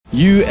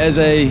You as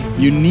a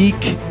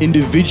unique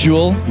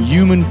individual,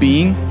 human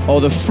being, are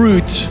the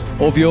fruit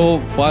of your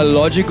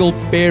biological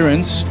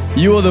parents.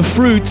 You are the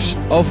fruit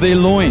of their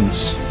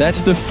loins.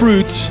 That's the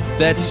fruit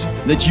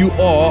that you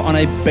are on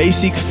a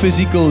basic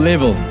physical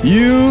level.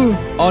 You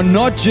are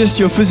not just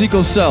your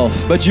physical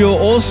self, but you're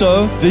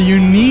also the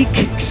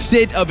unique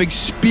set of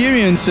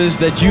experiences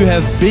that you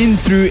have been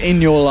through in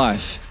your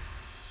life.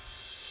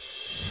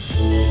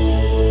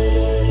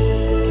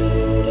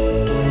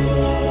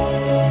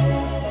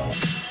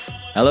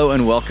 Hello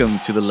and welcome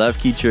to the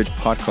LoveKey Church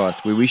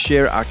podcast, where we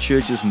share our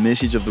church's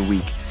message of the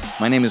week.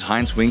 My name is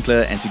Heinz,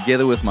 Winckler, and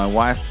together with my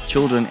wife,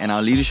 children, and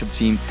our leadership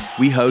team,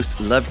 we host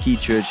LoveKey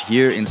Church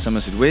here in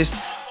Somerset West,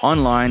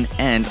 online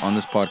and on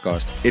this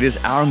podcast. It is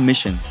our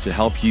mission to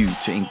help you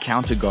to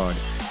encounter God,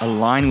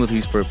 align with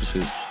His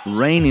purposes,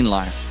 reign in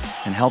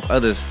life, and help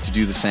others to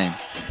do the same.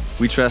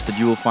 We trust that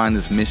you will find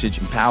this message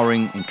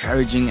empowering,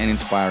 encouraging, and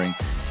inspiring.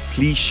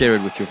 Please share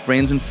it with your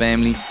friends and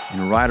family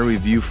and write a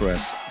review for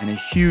us. And a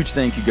huge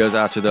thank you goes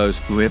out to those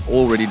who have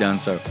already done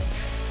so.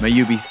 May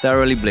you be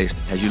thoroughly blessed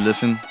as you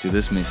listen to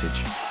this message.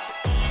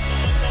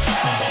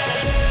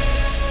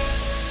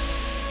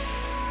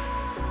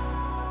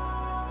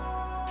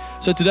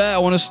 So today I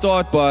want to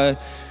start by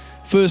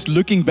first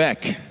looking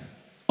back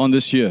on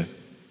this year.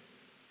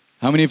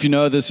 How many of you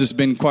know this has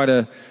been quite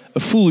a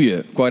full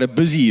year, quite a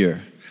busy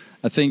year?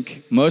 I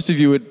think most of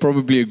you would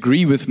probably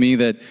agree with me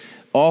that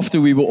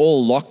after we were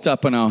all locked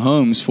up in our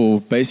homes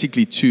for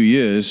basically 2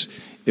 years,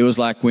 it was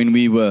like when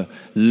we were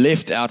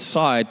left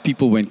outside,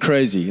 people went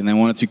crazy and they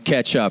wanted to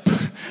catch up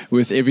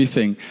with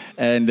everything.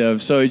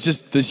 And so it's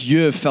just, this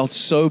year felt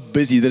so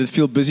busy. Did it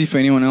feel busy for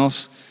anyone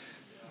else?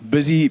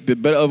 Busy, a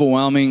bit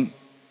overwhelming.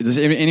 Does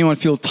anyone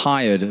feel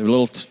tired? A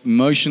little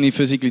emotionally,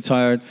 physically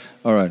tired?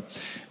 All right.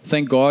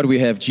 Thank God we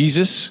have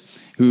Jesus,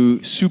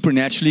 who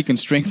supernaturally can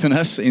strengthen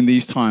us in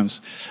these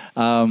times.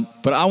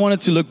 But I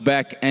wanted to look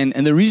back, and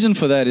the reason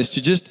for that is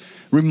to just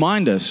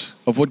remind us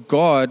of what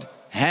God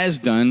has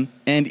done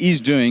and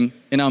is doing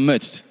in our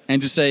midst,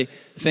 and to say,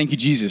 thank you,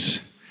 Jesus.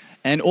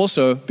 And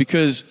also,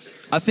 because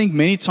I think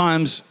many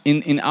times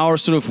in our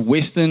sort of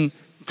Western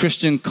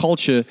Christian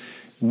culture,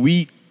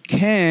 we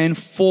can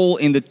fall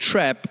in the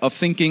trap of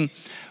thinking,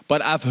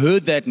 but I've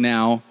heard that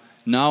now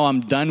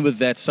I'm done with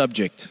that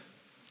subject.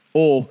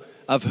 Or,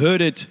 I've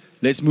heard it,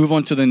 let's move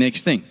on to the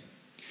next thing.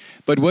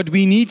 But what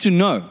we need to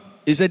know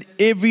is that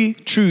every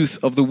truth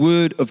of the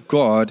Word of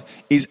God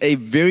is a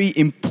very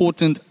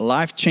important,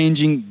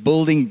 life-changing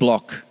building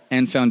block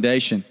and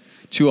foundation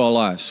to our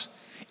lives.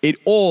 It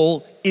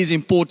all is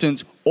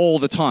important all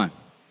the time.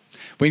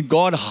 When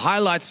God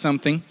highlights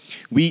something,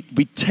 we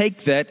take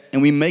that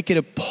and we make it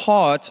a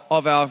part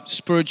of our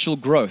spiritual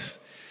growth.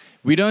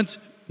 We don't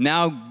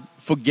now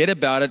forget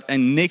about it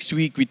and next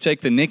week we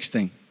take the next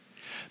thing.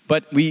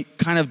 But we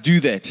kind of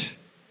do that.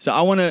 So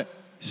I want to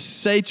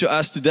say to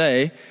us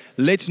today,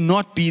 let's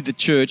not be the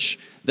church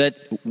that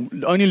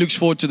only looks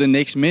forward to the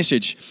next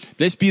message.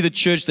 Let's be the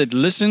church that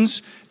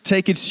listens,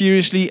 take it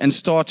seriously, and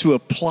start to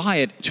apply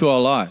it to our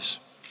lives.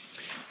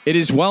 It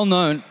is well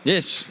known.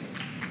 Yes,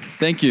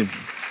 thank you.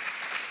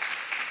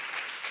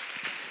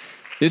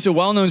 There's a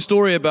well-known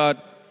story about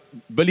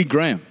Billy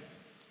Graham,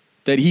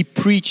 that he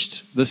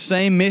preached the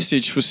same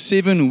message for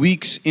 7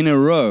 weeks in a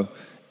row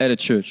at a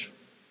church.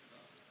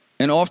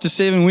 And after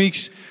 7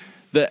 weeks,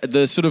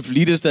 the sort of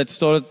leaders that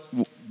started,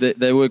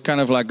 they were kind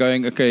of like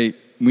going, okay,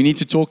 we need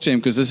to talk to him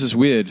because this is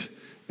weird.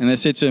 And they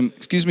said to him,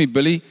 excuse me,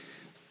 Billy,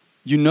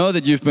 you know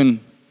that you've been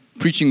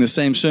preaching the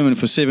same sermon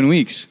for 7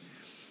 weeks.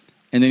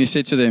 And then he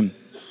said to them,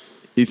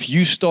 if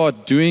you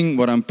start doing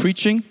what I'm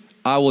preaching,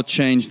 I will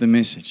change the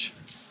message.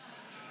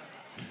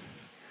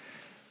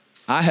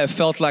 I have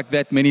felt like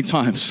that many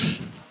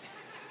times.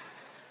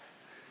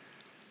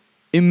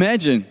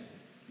 Imagine,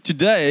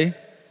 today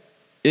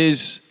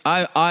is,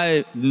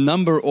 I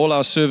number all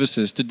our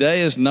services.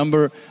 Today is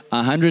number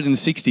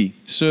 160,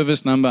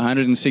 service number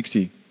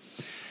 160.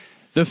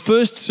 The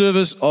first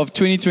service of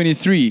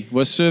 2023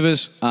 was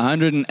service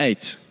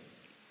 108.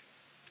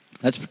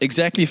 That's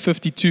exactly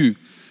 52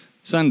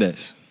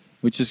 Sundays,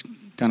 which is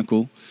kind of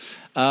cool.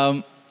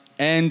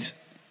 And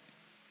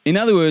in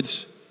other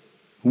words,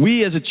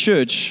 we as a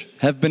church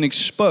have been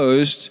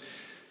exposed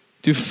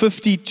to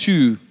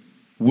 52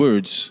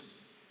 words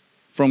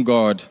from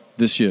God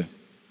this year.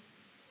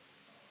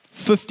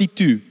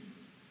 52.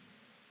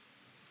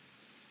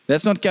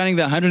 That's not counting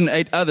the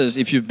 108 others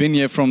if you've been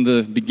here from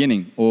the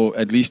beginning, or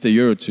at least a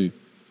year or two.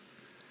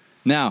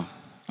 Now,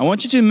 I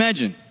want you to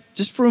imagine,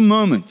 just for a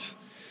moment,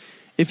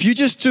 if you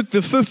just took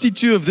the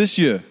 52 of this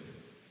year,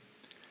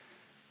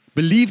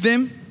 believed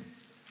them,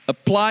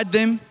 applied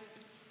them,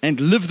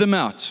 and lived them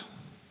out,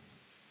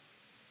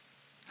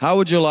 how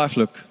would your life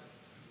look?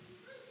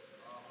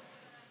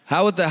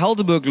 How would the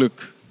Helderberg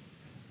look?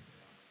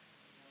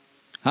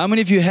 How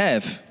many of you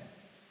have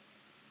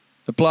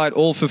applied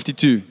all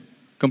 52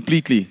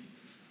 completely?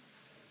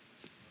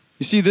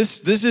 You see,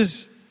 this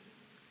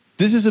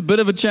is a bit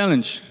of a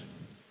challenge,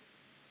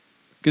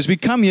 because we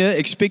come here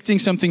expecting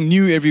something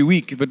new every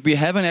week, but we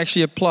haven't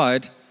actually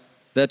applied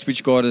that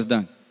which God has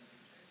done.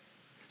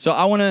 So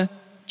I want to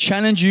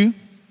challenge you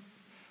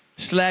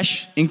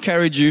 /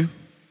 encourage you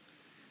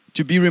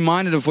to be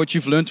reminded of what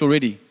you've learned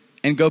already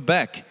and go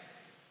back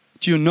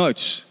to your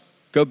notes.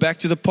 Go back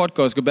to the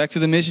podcast, go back to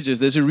the messages.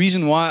 There's a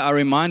reason why I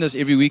remind us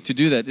every week to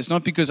do that. It's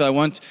not because I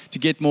want to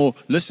get more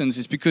listens.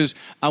 It's because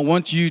I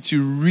want you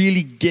to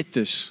really get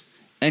this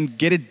and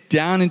get it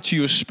down into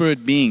your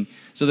spirit being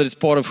so that it's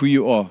part of who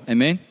you are.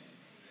 Amen?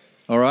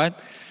 All right?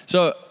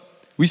 So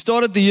we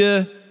started the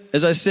year,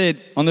 as I said,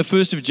 on the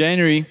 1st of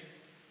January.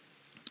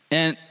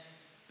 And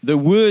the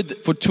word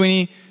for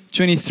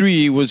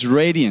 2023 was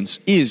radiance,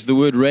 is the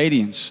word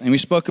radiance. And we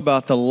spoke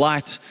about the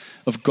light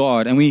of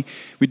God. And we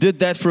did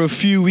that for a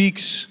few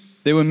weeks.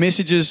 There were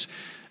messages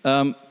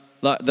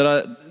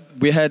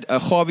we had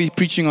Harvey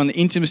preaching on the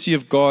intimacy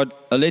of God.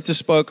 Aletta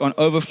spoke on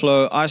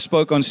overflow. I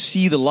spoke on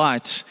see the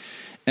light.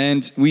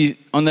 And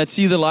on that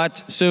see the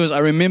light service, I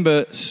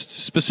remember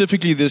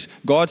specifically this.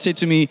 God said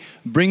to me,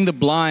 bring the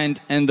blind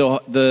and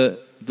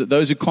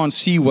those who can't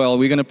see well.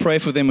 We're going to pray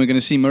for them. We're going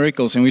to see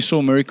miracles. And we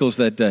saw miracles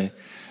that day.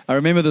 I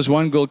remember this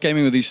one girl came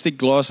in with these thick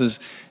glasses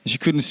and she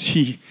couldn't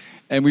see.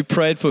 And we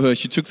prayed for her.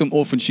 She took them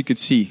off and she could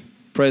see.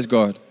 Praise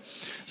God.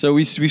 So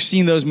we've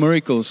seen those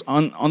miracles.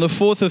 On the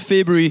 4th of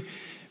February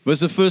was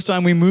the first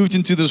time we moved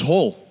into this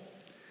hall.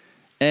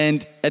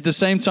 And at the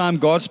same time,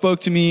 God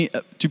spoke to me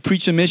to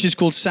preach a message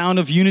called Sound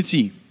of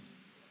Unity.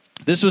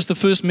 This was the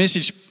first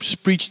message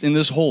preached in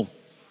this hall.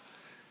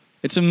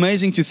 It's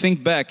amazing to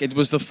think back. It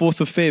was the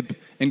 4th of Feb,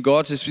 and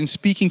God has been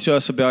speaking to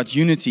us about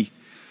unity.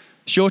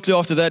 Shortly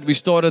after that, we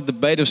started the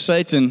Bait of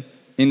Satan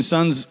in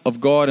Sons of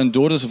God and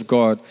Daughters of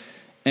God.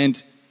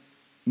 And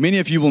many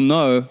of you will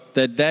know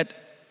that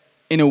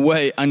in a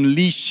way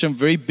unleashed some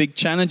very big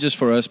challenges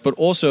for us, but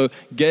also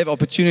gave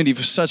opportunity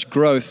for such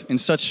growth and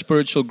such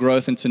spiritual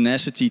growth and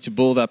tenacity to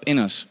build up in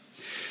us.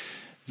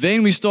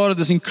 Then we started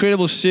this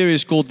incredible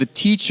series called The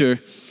Teacher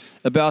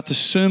about the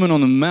Sermon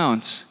on the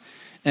Mount.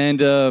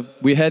 And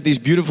we had these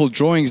beautiful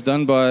drawings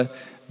done by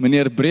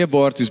Meneer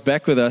Breebaert, who's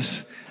back with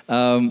us.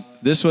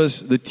 This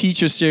was the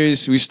Teacher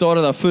series. We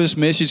started our first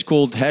message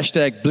called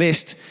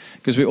 #blessed,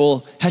 because we're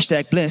all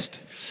 #blessed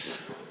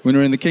when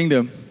we're in the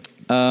kingdom.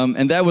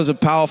 And that was a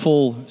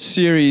powerful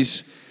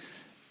series.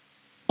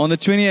 On the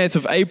 28th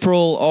of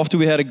April, after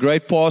we had a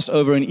great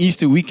Passover and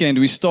Easter weekend,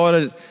 we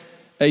started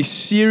a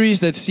series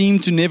that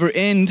seemed to never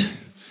end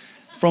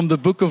from the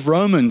book of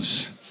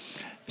Romans.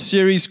 A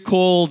series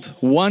called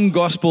One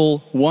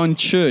Gospel, One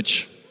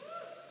Church.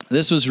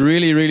 This was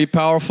really, really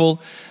powerful.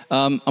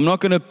 I'm not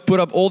going to put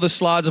up all the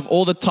slides of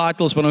all the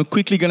titles, but I'm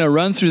quickly going to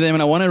run through them.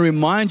 And I want to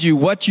remind you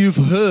what you've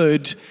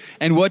heard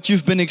and what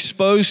you've been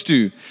exposed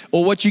to,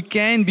 or what you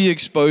can be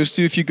exposed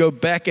to if you go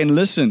back and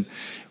listen.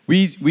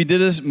 We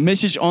did a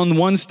message on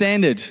one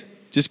standard.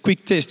 Just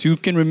quick test. Who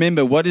can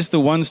remember what is the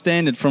one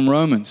standard from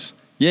Romans?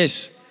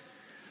 Yes.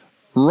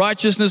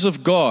 Righteousness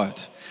of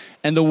God.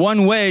 And the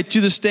one way to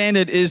the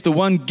standard is the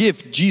one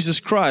gift, Jesus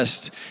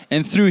Christ.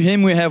 And through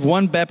Him we have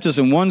one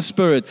baptism, one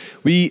Spirit.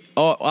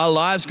 Our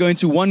lives go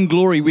into one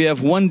glory. We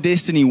have one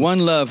destiny, one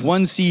love,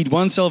 one seed,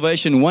 one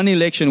salvation, one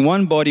election,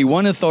 one body,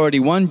 one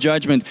authority, one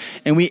judgment.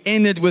 And we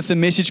ended with a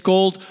message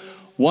called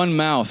One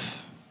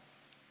Mouth.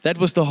 That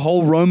was the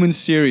whole Romans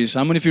series.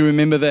 How many of you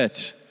remember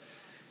that?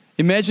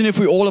 Imagine if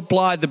we all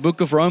applied the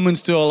book of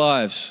Romans to our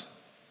lives.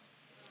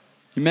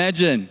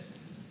 Imagine.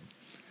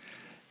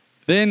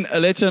 Then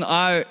Aletta and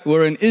I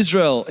were in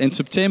Israel in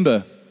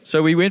September.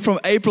 So we went from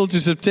April to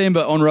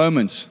September on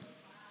Romans.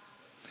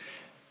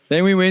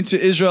 Then we went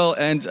to Israel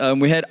and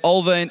we had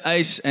Alva and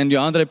Ace and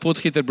Johandre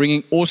Potgieter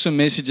bringing awesome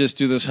messages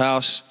to this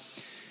house.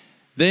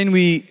 Then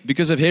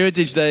because of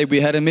Heritage Day,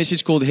 we had a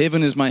message called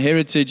Heaven is My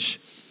Heritage.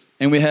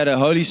 And we had a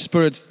Holy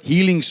Spirit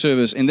healing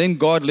service. And then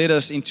God led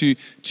us into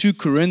 2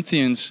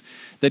 Corinthians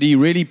that He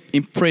really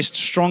impressed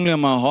strongly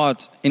on my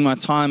heart in my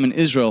time in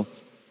Israel.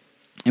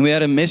 And we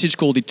had a message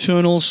called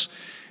Eternals.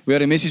 We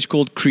had a message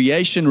called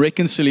Creation,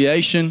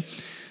 Reconciliation.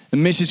 A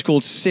message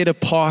called Set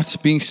Apart,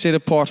 being set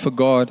apart for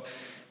God.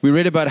 We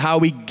read about how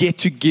we get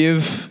to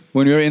give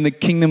when we're in the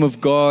kingdom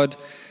of God.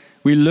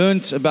 We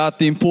learned about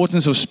the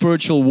importance of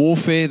spiritual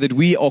warfare, that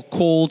we are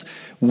called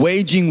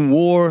waging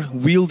war,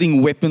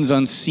 wielding weapons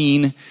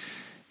unseen.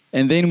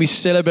 And then we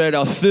celebrated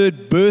our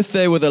 3rd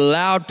birthday with a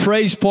loud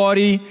praise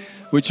party,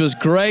 which was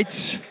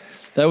great.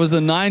 That was the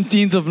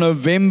 19th of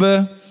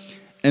November.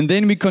 And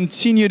then we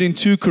continued in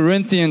 2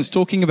 Corinthians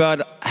talking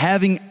about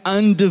having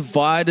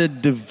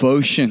undivided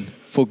devotion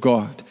for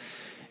God.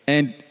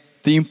 And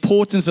the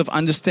importance of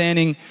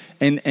understanding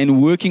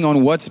and working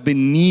on what's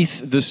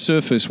beneath the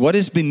surface. What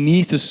is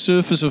beneath the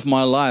surface of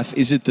my life?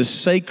 Is it the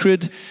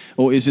sacred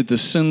or is it the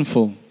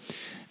sinful?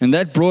 And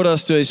that brought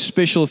us to a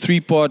special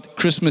 3-part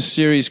Christmas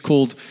series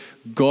called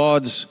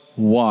God's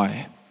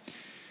Why.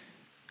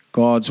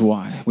 God's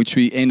Why, which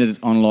we ended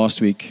on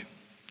last week.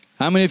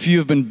 How many of you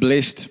have been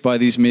blessed by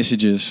these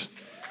messages?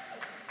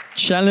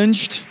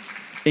 Challenged,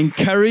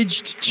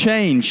 encouraged,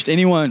 changed?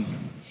 Anyone?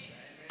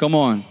 Come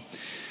on.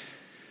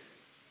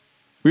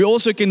 We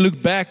also can look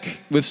back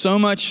with so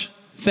much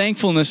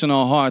thankfulness in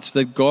our hearts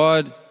that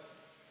God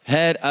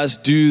had us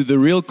do the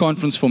real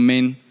conference for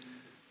men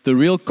the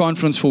real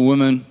conference for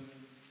women,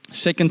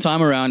 second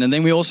time around. And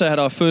then we also had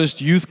our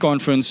first youth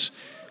conference,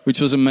 which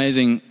was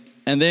amazing.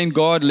 And then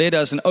God led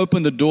us and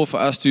opened the door for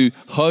us to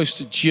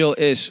host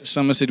GLS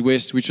Somerset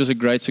West, which was a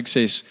great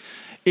success.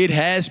 It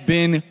has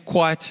been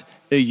quite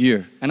a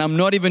year. And I'm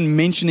not even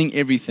mentioning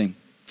everything.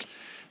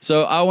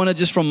 So I want to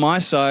just from my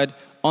side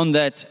on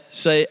that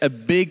say a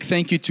big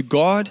thank you to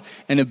God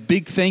and a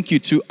big thank you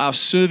to our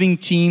serving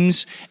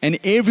teams and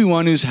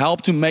everyone who's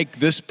helped to make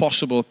this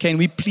possible. Can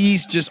we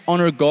please just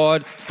honor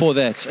God for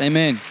that?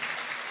 Amen.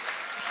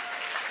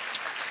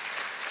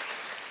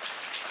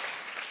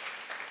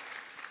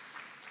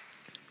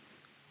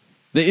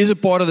 There is a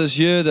part of this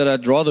year that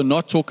I'd rather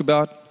not talk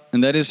about,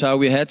 and that is how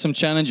we had some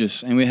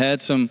challenges and we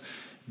had some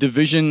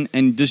division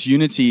and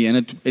disunity,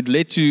 and it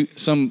led to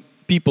some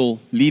people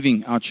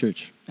leaving our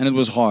church, and it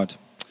was hard.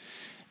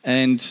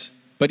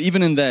 But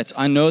even in that,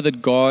 I know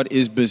that God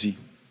is busy.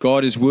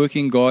 God is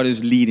working, God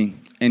is leading,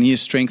 and He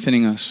is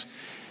strengthening us.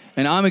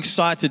 And I'm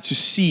excited to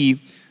see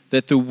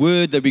that the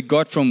word that we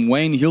got from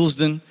Wayne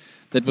Hilsden,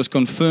 that was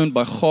confirmed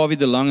by Gawie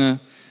de Lange,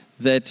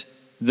 that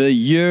the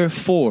year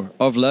 4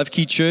 of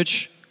LoveKey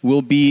Church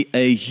will be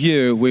a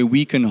year where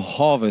we can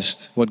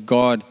harvest what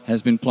God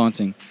has been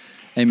planting.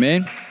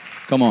 Amen?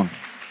 Come on.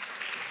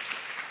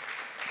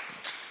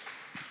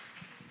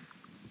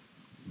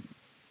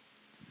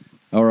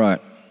 All right.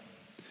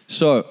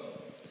 So,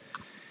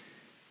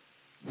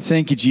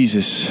 thank you,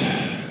 Jesus.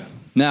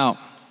 Now,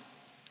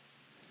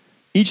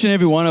 each and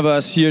every one of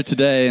us here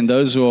today, and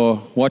those who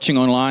are watching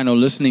online or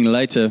listening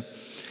later,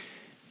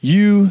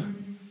 you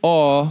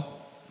are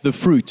the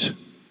fruit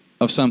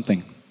of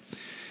something.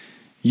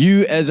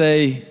 You as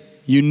a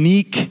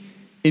unique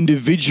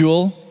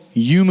individual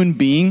human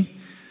being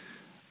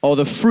are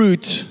the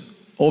fruit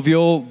of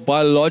your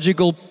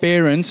biological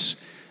parents',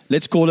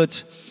 let's call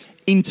it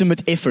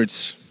intimate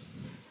efforts.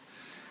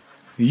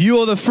 You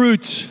are the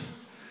fruit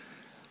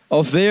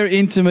of their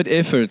intimate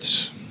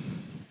efforts.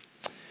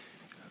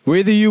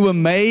 Whether you were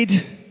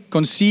made,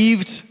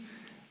 conceived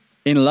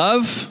in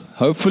love,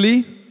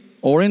 hopefully,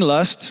 or in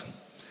lust,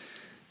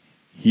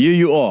 here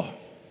you are.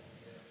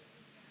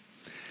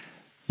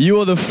 You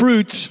are the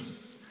fruit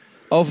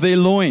of their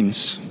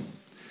loins.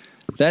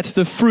 That's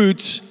the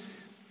fruit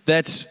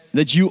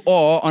that you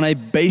are on a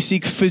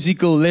basic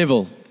physical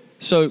level.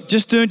 So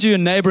just turn to your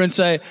neighbor and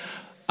say,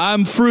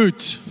 I'm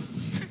fruit.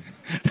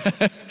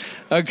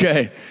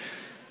 Okay.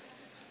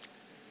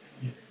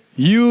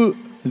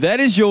 That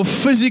is your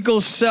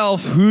physical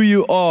self, who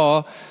you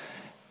are,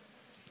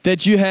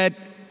 that you had.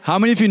 How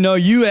many of you know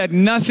you had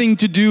nothing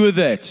to do with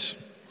that?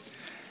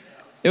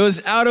 It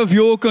was out of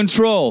your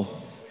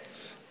control.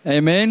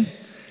 Amen.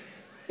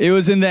 It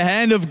was in the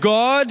hand of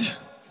God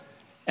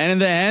and in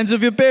the hands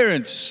of your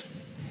parents.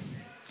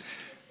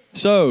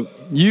 So,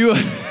 you...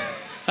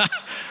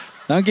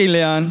 Thank you,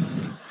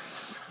 Leon.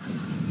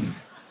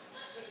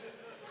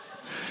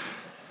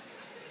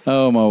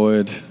 Oh, my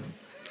word.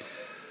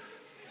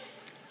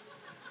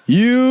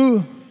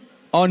 You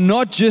are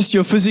not just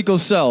your physical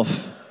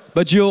self,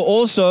 but you're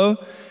also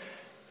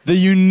the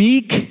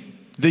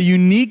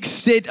unique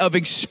set of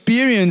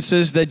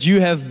experiences that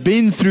you have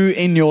been through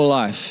in your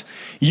life.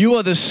 You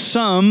are the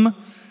sum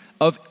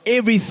of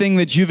everything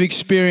that you've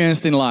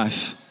experienced in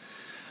life.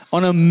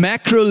 On a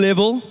macro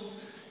level,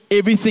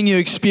 everything you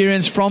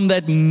experience from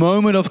that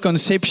moment of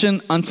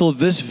conception until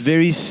this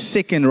very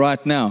second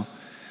right now.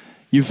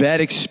 You've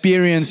had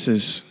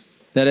experiences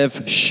that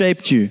have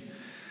shaped you.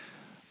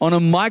 On a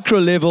micro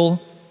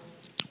level,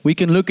 we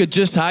can look at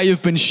just how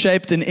you've been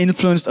shaped and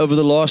influenced over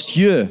the last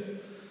year,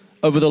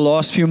 over the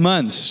last few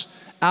months,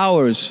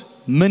 hours,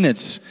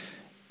 minutes,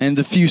 and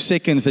the few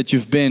seconds that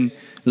you've been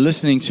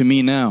listening to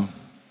me now.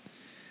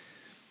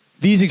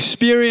 These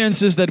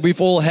experiences that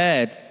we've all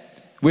had,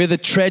 whether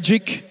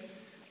tragic,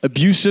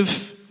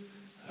 abusive,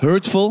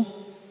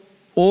 hurtful,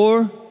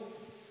 or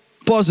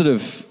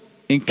positive,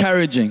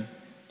 encouraging,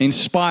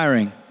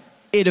 inspiring,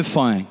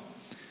 edifying,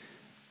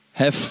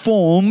 have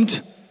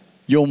formed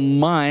your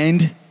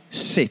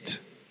mindset.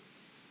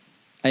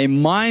 A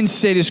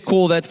mindset is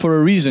called that for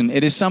a reason.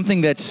 It is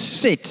something that's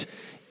set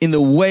in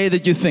the way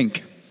that you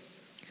think.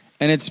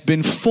 And it's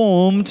been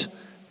formed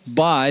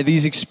by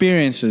these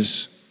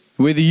experiences,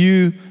 whether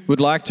you would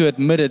like to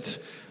admit it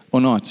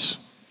or not.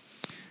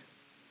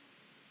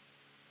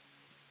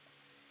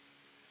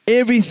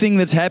 Everything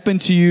that's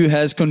happened to you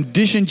has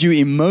conditioned you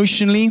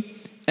emotionally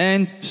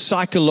and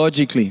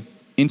psychologically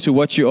into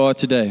what you are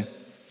today.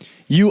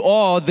 You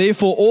are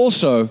therefore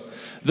also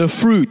the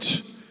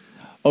fruit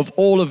of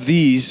all of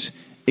these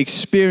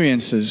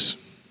experiences.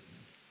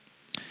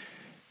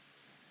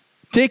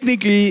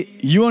 Technically,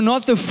 you are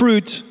not the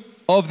fruit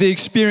of the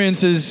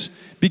experiences,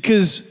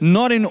 because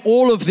not in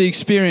all of the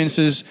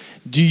experiences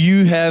do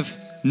you have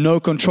no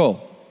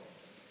control.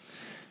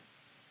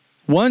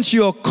 Once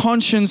you are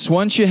conscious,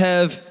 once you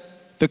have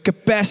the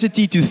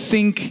capacity to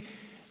think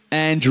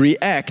and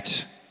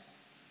react,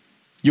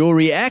 your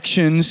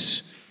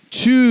reactions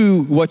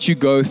to what you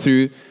go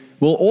through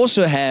will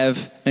also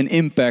have an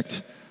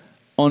impact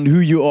on who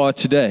you are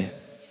today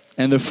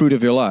and the fruit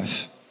of your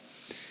life.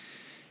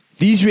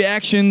 These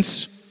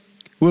reactions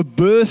were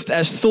birthed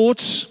as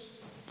thoughts.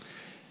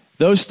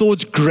 Those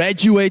thoughts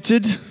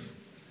graduated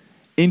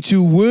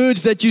into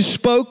words that you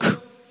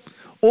spoke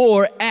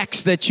or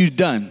acts that you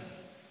done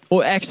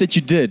or acts that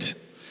you did.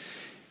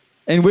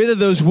 And whether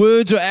those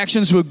words or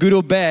actions were good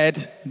or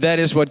bad, that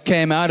is what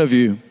came out of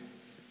you.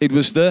 It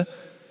was the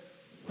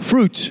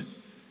fruit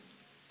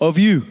of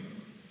you.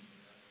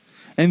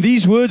 And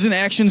these words and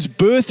actions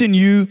birthed in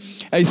you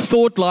a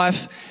thought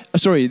life.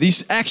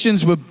 These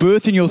actions were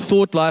birthed in your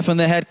thought life, and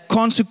they had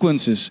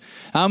consequences.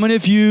 How many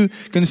of you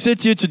can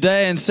sit here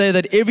today and say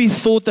that every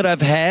thought that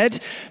I've had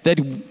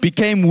that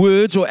became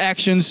words or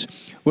actions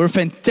were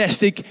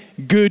fantastic,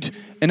 good,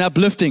 and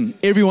uplifting?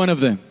 Every one of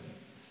them.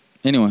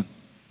 Anyone?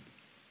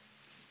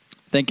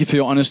 Thank you for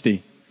your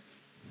honesty.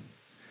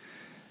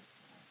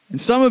 And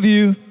some of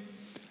you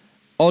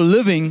are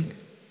living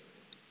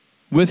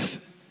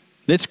with,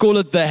 let's call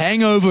it the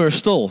hangover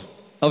still,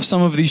 of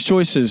some of these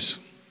choices.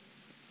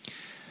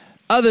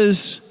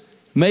 Others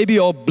maybe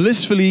are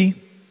blissfully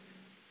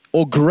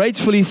or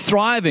gratefully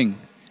thriving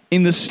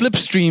in the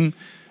slipstream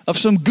of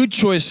some good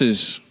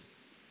choices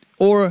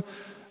or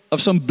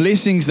of some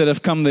blessings that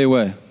have come their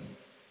way.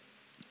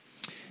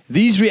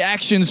 These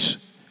reactions,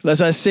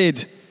 as I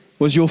said,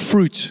 was your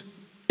fruit.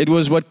 It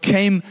was what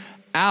came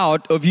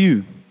out of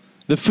you.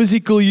 The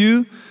physical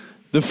you,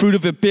 the fruit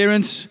of your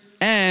parents,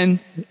 and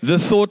the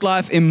thought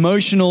life,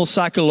 emotional,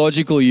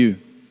 psychological you.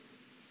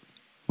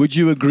 Would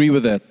you agree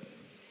with that?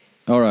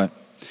 All right.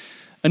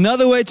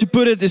 Another way to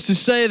put it is to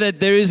say that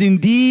there is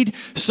indeed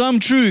some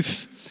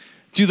truth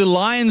to the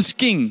Lion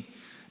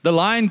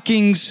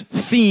King's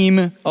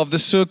theme of the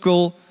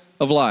circle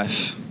of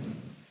life.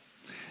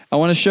 I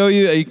want to show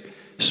you a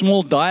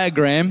small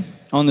diagram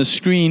on the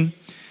screen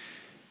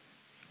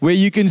where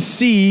you can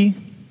see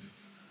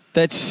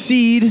that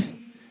seed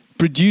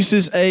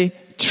produces a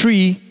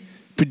tree,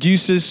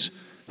 produces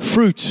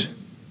fruit,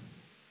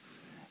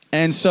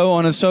 and so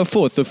on and so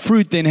forth. The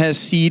fruit then has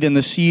seed, and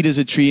the seed is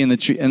a tree, and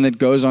it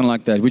goes on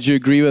like that. Would you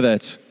agree with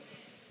that?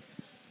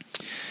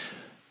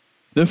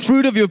 The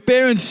fruit of your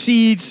parents'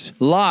 seeds'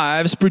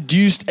 lives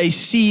produced a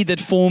seed that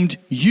formed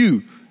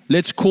you.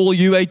 Let's call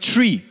you a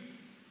tree.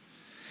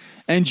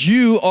 And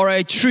you are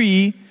a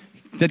tree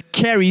that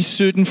carries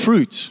certain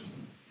fruit.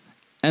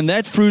 And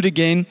that fruit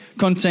again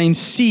contains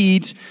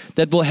seeds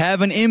that will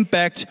have an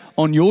impact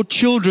on your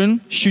children,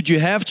 should you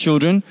have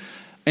children,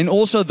 and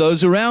also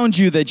those around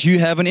you that you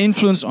have an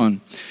influence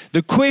on.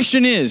 The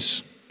question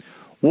is,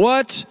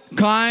 what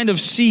kind of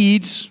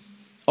seeds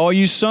are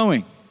you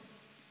sowing?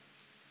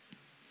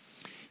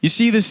 You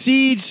see, the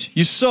seeds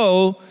you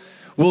sow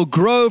will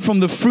grow from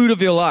the fruit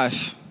of your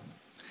life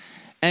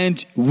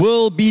and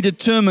will be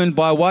determined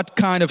by what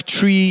kind of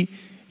tree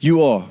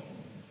you are.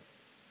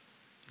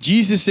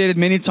 Jesus said it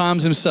many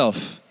times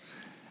himself.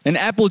 An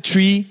apple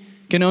tree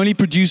can only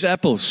produce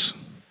apples.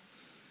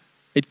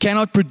 It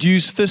cannot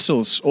produce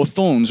thistles or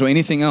thorns or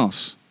anything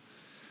else.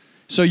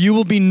 So you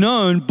will be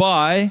known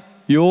by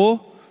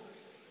your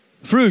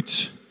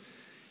fruit.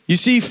 You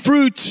see,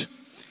 fruit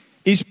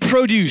is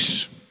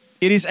produce.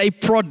 It is a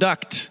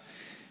product.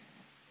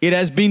 It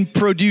has been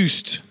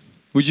produced.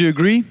 Would you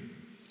agree?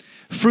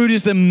 Fruit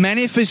is the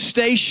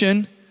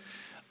manifestation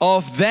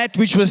of that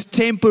which was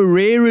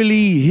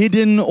temporarily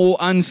hidden or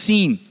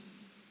unseen.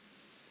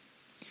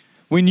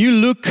 When we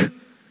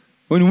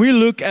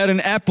look at an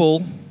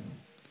apple,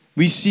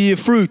 we see a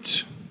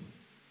fruit.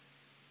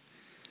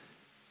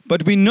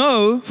 But we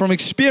know from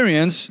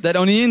experience that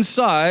on the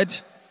inside,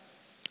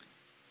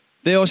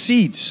 there are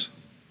seeds.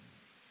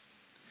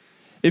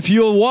 If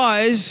you are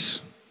wise,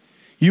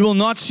 you will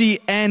not see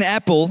an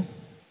apple.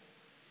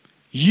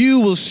 You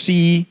will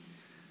see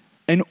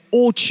an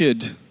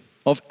orchard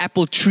of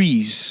apple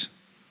trees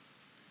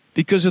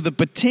because of the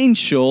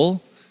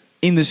potential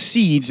in the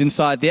seeds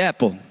inside the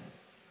apple.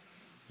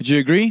 Would you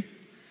agree?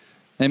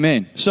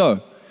 Amen.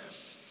 So,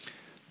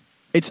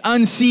 it's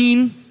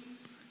unseen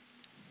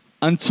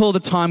until the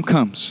time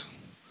comes.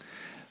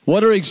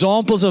 What are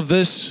examples of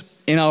this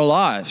in our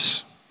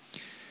lives?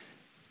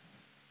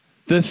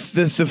 The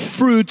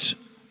fruit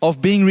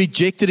of being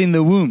rejected in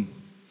the womb.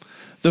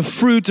 The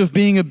fruit of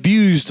being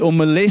abused or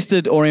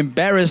molested or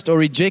embarrassed or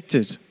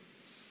rejected.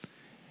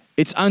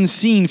 It's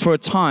unseen for a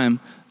time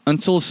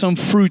until some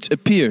fruit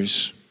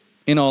appears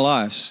in our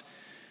lives,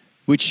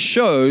 which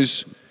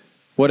shows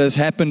what has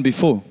happened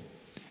before.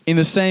 In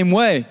the same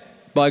way,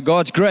 by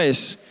God's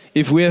grace,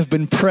 if we have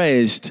been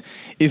praised,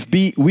 if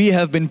we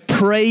have been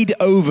prayed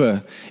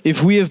over,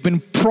 if we have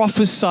been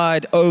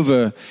prophesied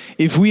over,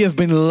 if we have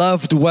been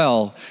loved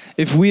well,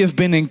 if we have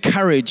been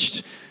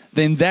encouraged,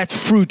 then that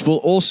fruit will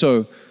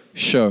also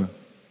show.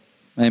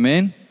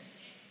 Amen?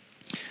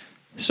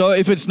 So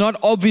if it's not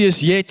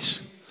obvious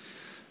yet,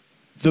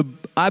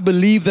 I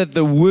believe that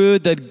the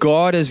word that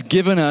God has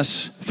given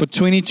us for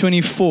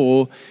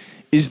 2024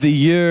 is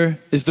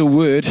the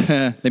word.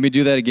 Let me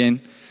do that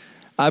again.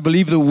 I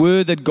believe the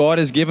word that God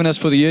has given us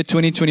for the year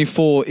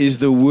 2024 is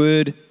the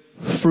word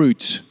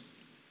fruit.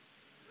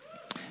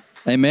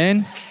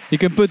 Amen? You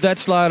can put that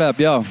slide up,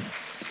 yeah.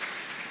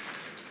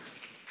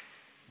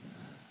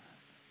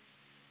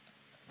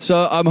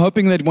 So I'm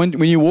hoping that when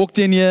you walked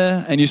in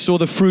here and you saw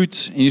the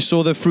fruit,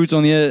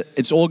 on here,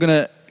 it's all going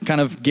to kind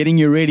of getting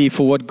you ready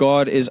for what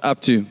God is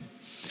up to.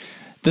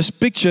 This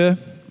picture,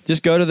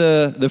 just go to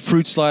the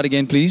fruit slide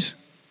again, please.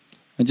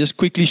 And just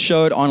quickly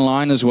show it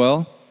online as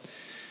well.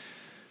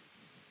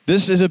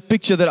 This is a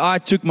picture that I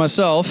took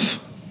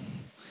myself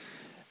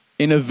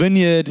in a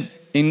vineyard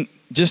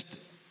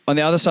just on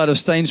the other side of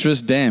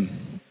Stainsrus Dam.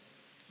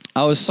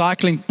 I was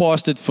cycling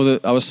past it for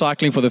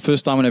the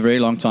first time in a very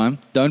long time.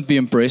 Don't be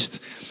impressed.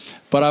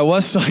 But I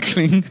was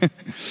cycling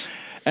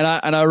and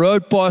I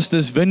rode past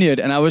this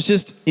vineyard and I was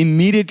just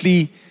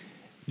immediately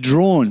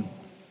drawn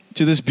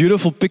to this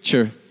beautiful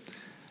picture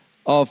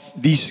of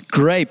these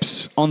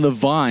grapes on the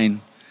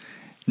vine,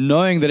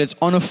 knowing that it's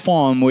on a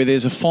farm where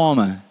there's a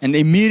farmer. And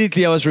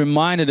immediately I was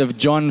reminded of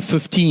John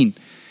 15,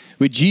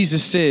 where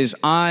Jesus says,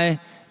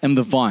 I am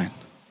the vine,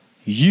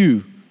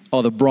 you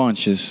are the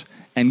branches.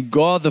 And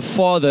God the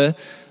Father,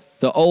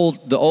 the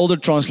older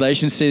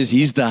translation says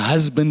He's the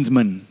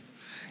husbandman.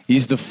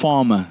 He's the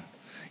farmer.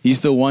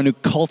 He's the one who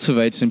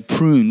cultivates and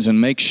prunes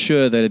and makes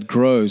sure that it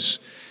grows.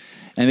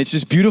 And it's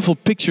this beautiful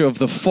picture of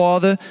the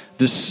Father,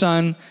 the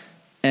Son,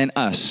 and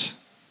us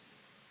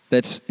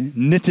that's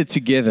knitted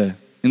together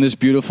in this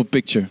beautiful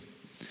picture.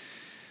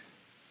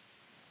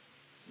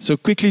 So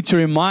quickly to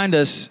remind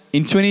us,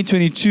 in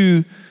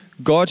 2022,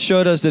 God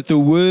showed us that the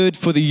word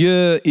for the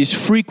year is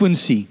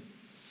frequency.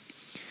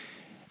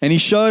 And He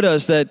showed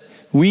us that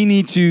we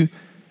need to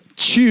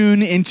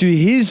tune into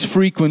His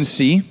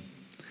frequency,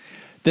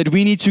 that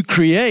we need to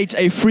create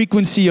a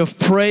frequency of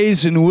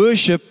praise and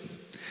worship,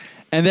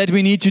 and that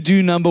we need to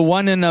do number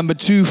 1 and number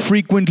 2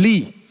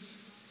 frequently.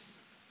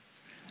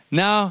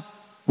 Now,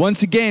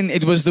 once again,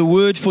 it was the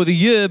word for the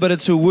year, but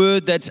it's a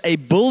word that's a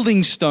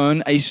building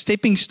stone, a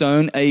stepping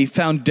stone, a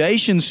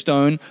foundation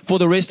stone for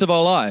the rest of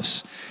our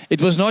lives.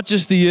 It was not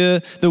just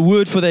the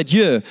word for that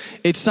year.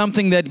 It's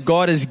something that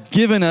God has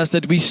given us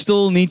that we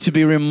still need to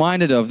be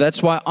reminded of.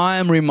 That's why I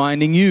am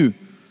reminding you.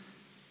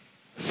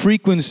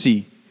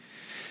 Frequency.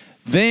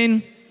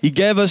 Then He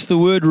gave us the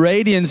word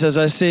radiance, as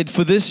I said,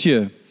 for this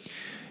year,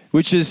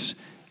 which is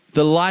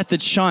the light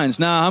that shines.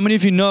 Now, how many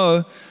of you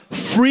know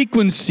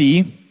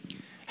frequency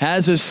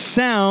has a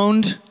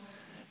sound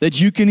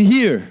that you can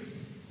hear?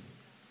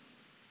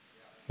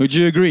 Would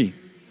you agree?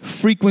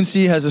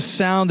 Frequency has a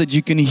sound that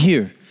you can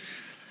hear.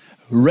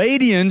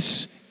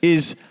 Radiance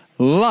is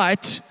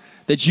light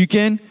that you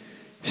can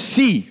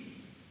see.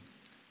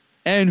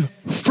 And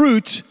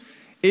fruit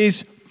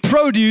is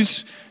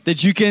produce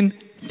that you can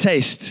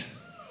taste.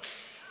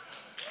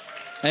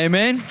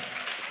 Amen?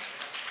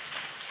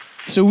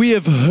 So we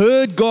have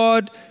heard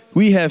God,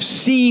 we have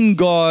seen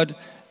God,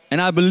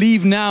 and I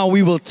believe now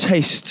we will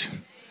taste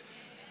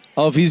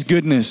of His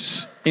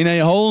goodness in a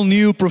whole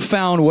new,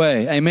 profound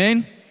way.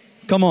 Amen?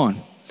 Come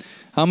on.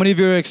 How many of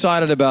you are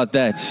excited about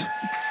that?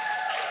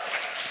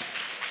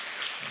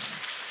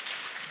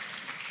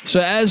 So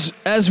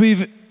as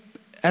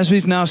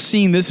we've now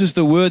seen, this is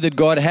the word that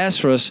God has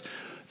for us,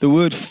 the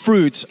word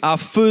fruit. Our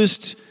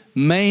first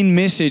main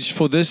message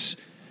for this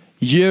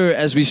year,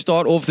 as we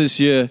start off this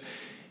year,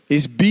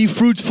 is be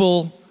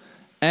fruitful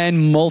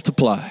and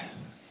multiply.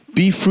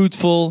 Be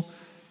fruitful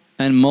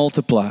and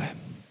multiply.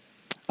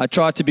 I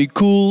tried to be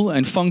cool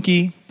and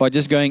funky by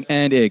just going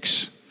and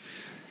X,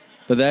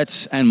 but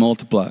that's and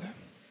multiply.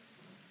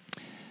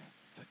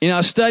 In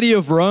our study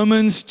of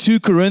Romans, 2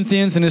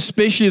 Corinthians, and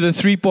especially the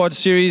 3-part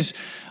series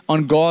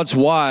on God's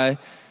why,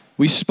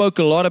 we spoke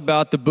a lot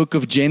about the book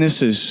of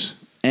Genesis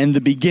and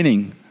the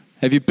beginning.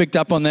 Have you picked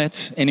up on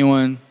that?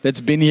 Anyone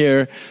that's been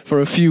here for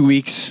a few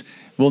weeks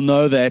will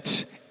know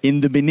that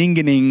in the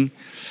beginning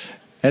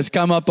has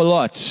come up a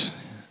lot.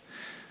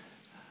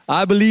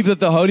 I believe that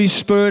the Holy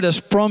Spirit has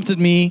prompted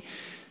me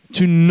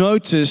to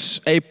notice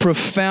a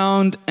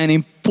profound and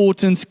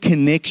important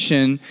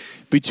connection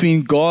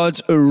between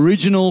God's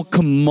original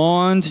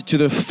command to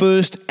the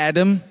first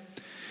Adam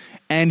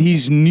and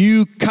His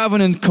new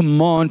covenant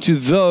command to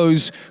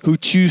those who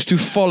choose to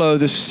follow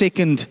the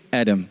second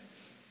Adam,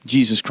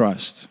 Jesus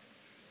Christ.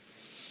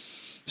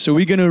 So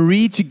we're going to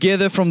read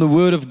together from the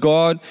Word of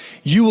God.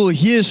 You will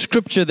hear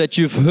scripture that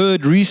you've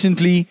heard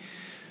recently,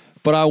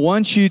 but I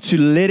want you to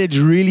let it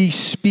really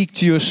speak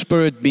to your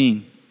spirit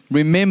being.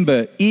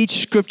 Remember,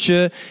 each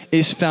scripture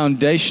is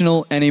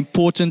foundational and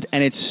important,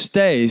 and it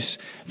stays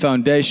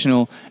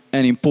foundational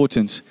and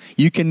important.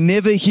 You can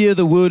never hear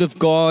the Word of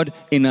God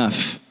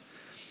enough.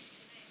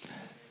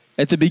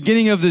 At the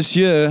beginning of this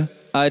year,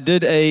 I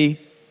did a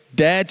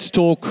Dad's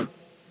Talk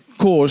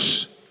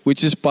course,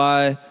 which is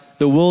by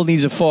The World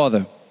Needs a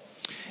Father.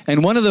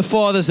 And one of the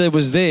fathers that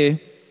was there,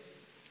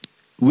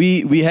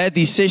 we had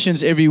these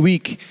sessions every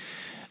week,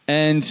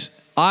 and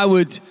I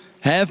would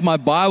have my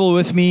Bible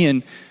with me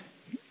and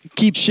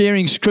keep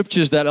sharing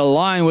scriptures that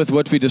align with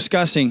what we're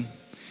discussing.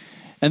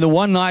 And the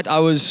one night I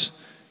was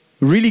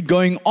really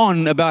going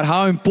on about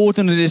how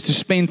important it is to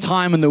spend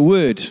time in the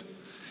Word.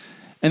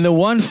 And the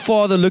one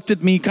father looked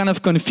at me kind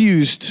of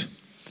confused,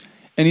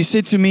 and he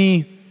said to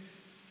me,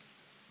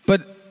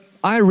 "But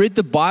I read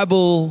the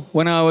Bible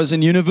when I was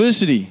in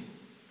university.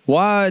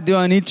 why do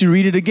I need to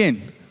read it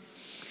again?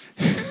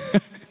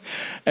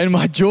 And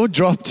my jaw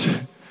dropped.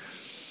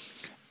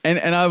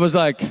 And I was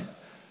like,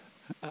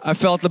 I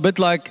felt a bit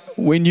like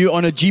when you're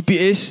on a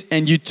GPS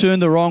and you turn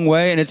the wrong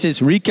way and it says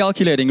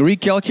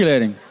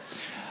recalculating. I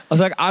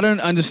was like, I don't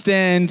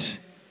understand.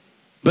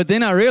 But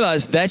then I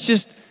realized that's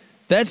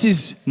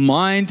his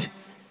mind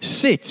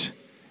set.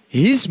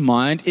 His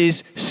mind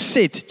is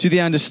set to the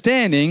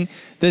understanding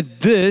that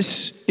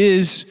this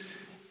is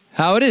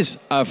how it is.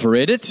 I've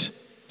read it,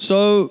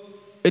 so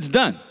it's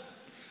done.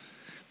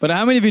 But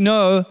how many of you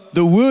know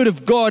the Word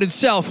of God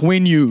itself,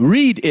 when you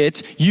read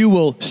it, you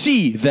will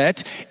see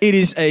that it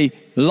is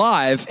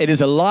alive, it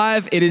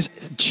is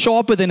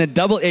sharper than a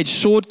double-edged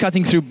sword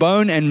cutting through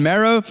bone and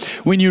marrow.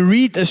 When you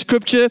read the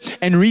scripture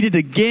and read it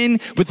again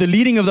with the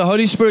leading of the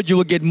Holy Spirit, you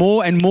will get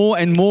more and more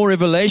and more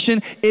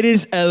revelation. It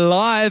is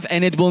alive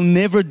and it will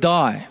never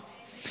die.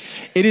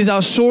 It is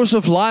our source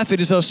of life,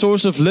 it is our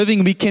source of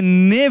living. We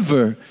can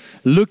never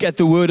look at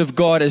the Word of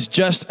God as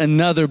just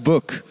another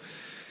book.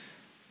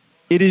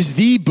 It is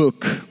the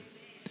book.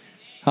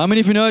 How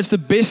many of you know it's the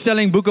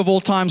best-selling book of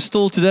all time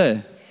still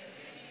today?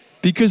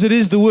 Because it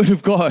is the Word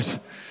of God.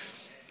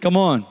 Come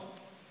on.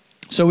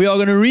 So we are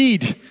going to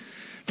read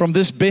from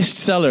this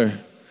bestseller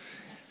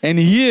and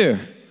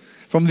hear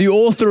from the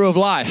author of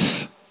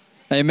life.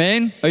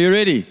 Amen? Are you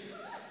ready?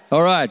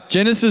 All right.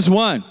 Genesis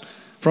 1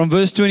 from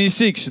verse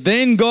 26.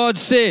 Then God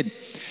said,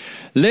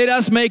 let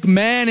us make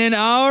man in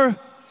our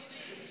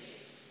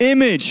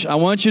image. I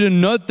want you to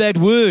note that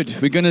word.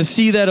 We're going to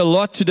see that a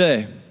lot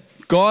today.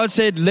 God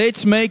said,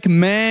 let's make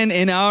man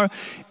in our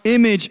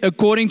image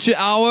according to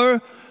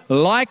our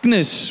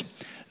likeness.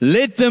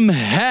 Let them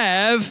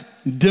have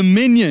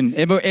dominion.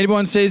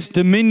 Everyone says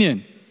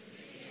dominion.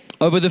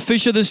 Over the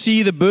fish of the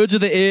sea, the birds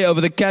of the air, over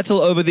the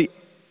cattle,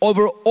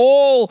 over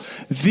all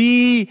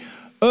the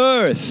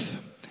earth,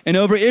 and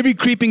over every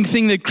creeping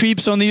thing that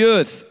creeps on the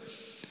earth.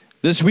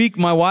 This week,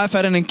 my wife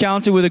had an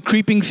encounter with a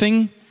creeping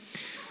thing.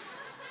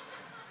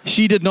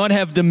 She did not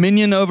have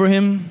dominion over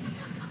him.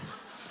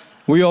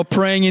 We are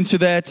praying into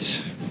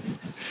that.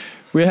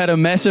 We had a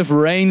massive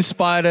rain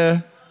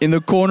spider in the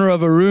corner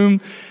of a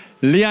room.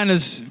 Leon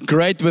is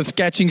great with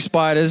catching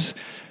spiders.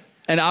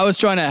 And I was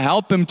trying to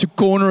help him to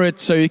corner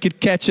it so he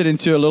could catch it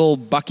into a little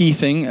bucky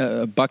thing.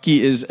 A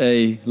bucky is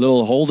a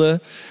little holder.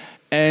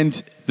 And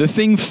the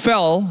thing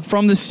fell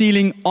from the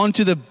ceiling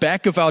onto the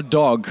back of our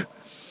dog.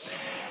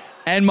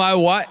 And my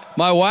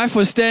wife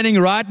was standing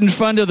right in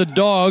front of the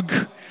dog.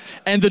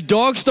 And the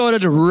dog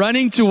started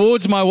running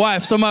towards my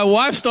wife. So my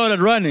wife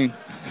started running,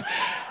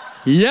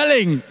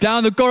 yelling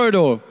down the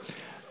corridor.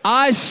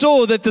 I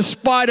saw that the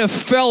spider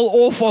fell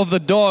off of the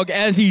dog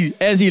as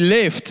he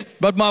left,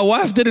 but my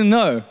wife didn't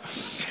know.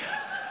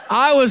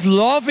 I was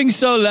laughing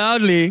so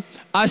loudly,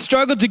 I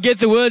struggled to get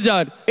the words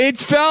out. It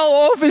fell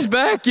off his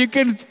back. You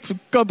can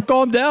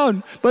calm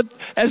down. But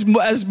as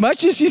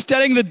much as she's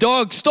telling the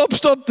dog, stop,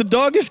 the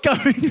dog is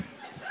coming.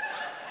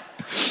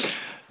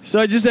 So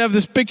I just have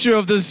this picture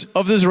of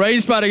this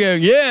rain spider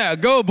going, yeah,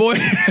 go boy.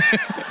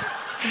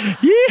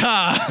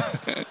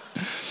 Yeah.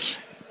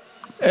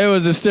 It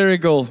was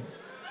hysterical.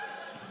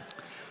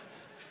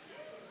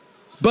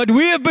 But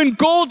we have been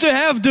called to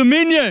have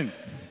dominion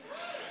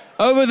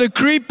over the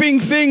creeping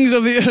things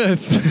of the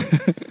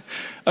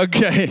earth.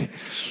 Okay.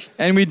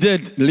 And we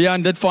did.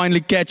 Leon did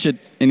finally catch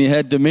it, and he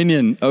had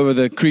dominion over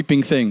the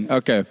creeping thing.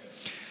 Okay.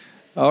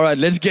 All right,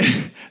 let's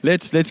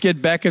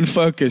get back in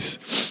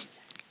focus.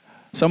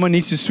 Someone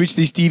needs to switch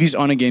these TVs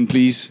on again,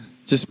 please.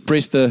 Just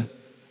press the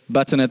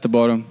button at the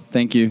bottom.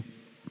 Thank you.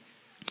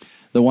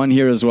 The one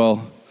here as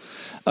well.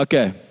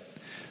 Okay.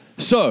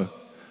 So,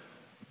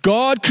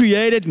 God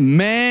created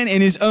man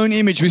in His own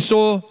image. We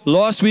saw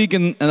last week,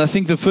 and I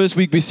think the first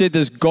week we said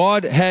this,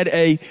 God had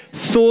a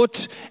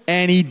thought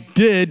and He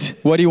did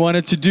what He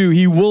wanted to do.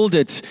 He willed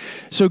it.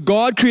 So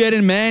God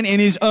created man in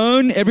His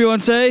own,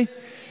 everyone say,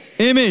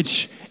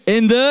 image.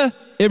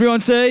 Everyone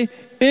say,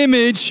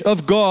 image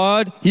of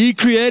God, He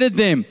created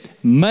them.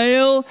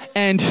 Male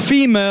and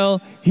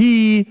female,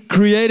 He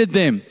created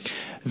them.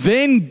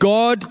 Then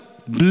God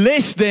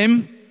blessed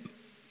them,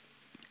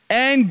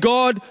 and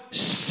God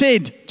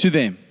said to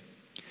them,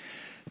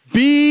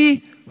 be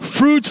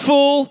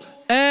fruitful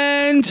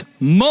and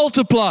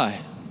multiply.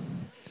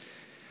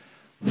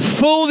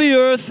 Fill the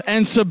earth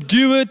and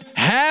subdue it.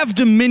 Have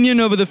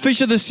dominion over the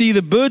fish of the sea,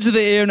 the birds of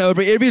the air, and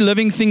over every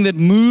living thing that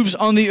moves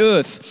on the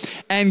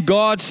earth. And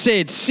God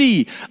said,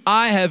 see,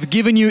 I have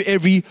given you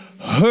every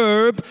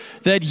herb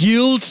that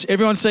yields,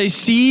 everyone say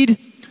seed,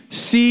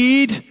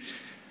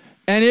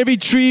 and every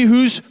tree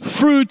whose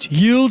fruit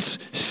yields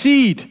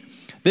seed.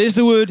 There's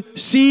the word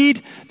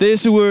seed,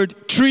 there's the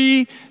word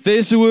tree,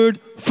 there's the word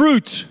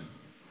fruit.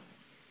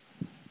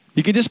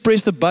 You can just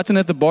press the button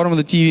at the bottom of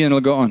the TV and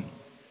it'll go on.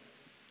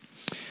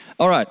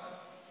 All right.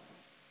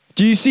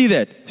 Do you see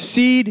that?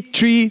 Seed,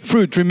 tree,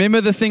 fruit.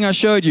 Remember the thing I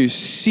showed you?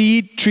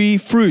 Seed, tree,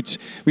 fruit.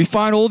 We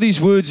find all these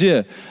words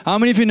here. How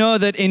many of you know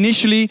that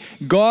initially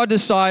God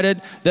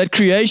decided that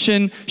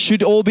creation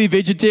should all be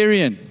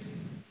vegetarian?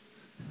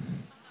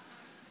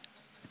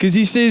 Because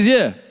He says,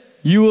 yeah,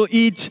 you will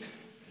eat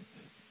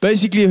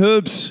basically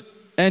herbs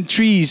and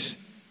trees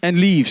and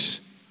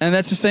leaves. And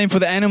that's the same for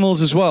the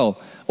animals as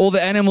well. All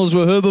the animals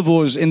were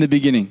herbivores in the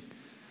beginning.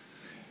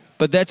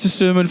 But that's a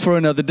sermon for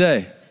another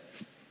day.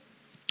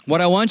 What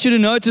I want you to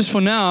notice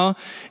for now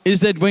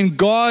is that when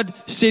God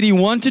said He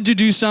wanted to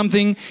do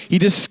something, He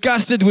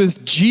discussed it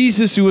with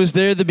Jesus, who was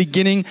there at the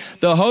beginning,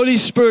 the Holy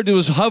Spirit who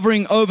was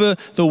hovering over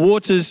the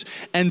waters,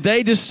 and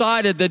they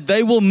decided that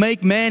they will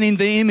make man in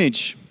their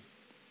image.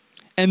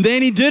 And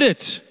then He did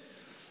it.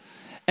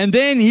 And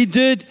then He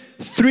did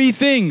three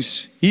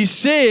things. He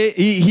said,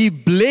 He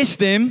blessed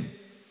them,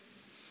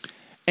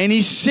 and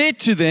He said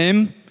to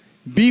them,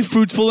 be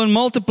fruitful and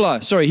multiply.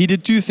 Sorry, He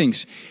did two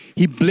things.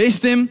 He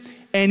blessed them,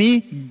 and He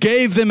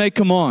gave them a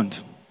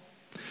command.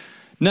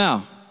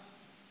 Now,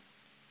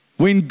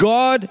 when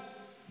God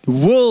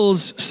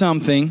wills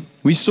something,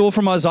 we saw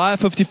from Isaiah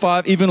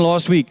 55 even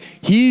last week,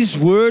 His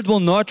word will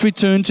not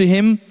return to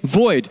Him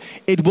void.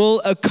 It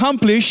will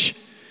accomplish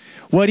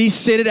what He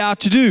set it out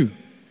to do.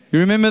 You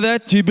remember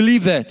that? Do you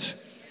believe that?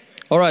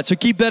 All right, so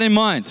keep that in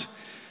mind.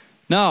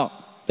 Now,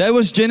 that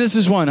was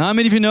Genesis 1. How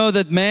many of you know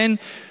that man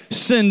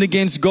sinned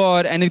against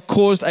God and it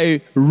caused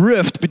a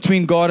rift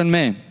between God and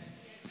man?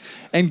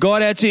 And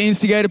God had to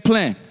instigate a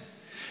plan.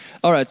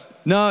 All right.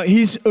 Now,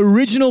 His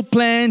original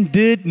plan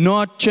did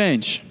not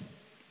change.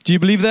 Do you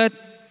believe that?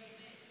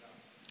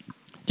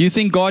 Do you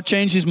think God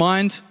changed His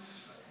mind?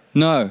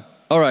 No.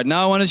 All right.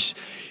 Now, I want to...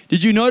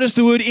 Did you notice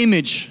the word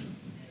image?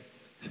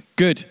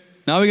 Good.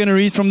 Now we're going to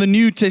read from the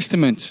New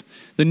Testament,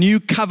 the new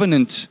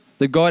covenant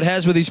that God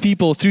has with His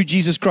people through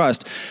Jesus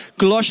Christ.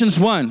 Colossians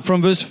 1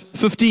 from verse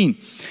 15.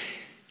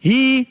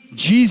 He,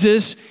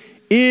 Jesus,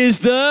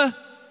 is the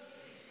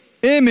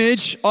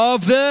image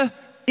of the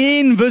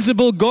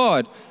invisible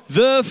God,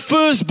 the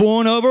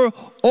firstborn over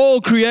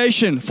all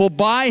creation. For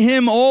by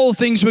Him all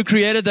things were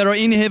created that are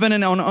in heaven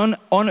and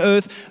on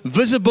earth,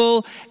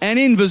 visible and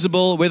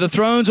invisible, whether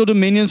thrones or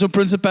dominions or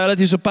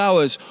principalities or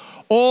powers.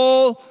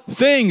 All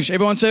things,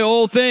 everyone say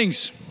all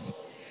things,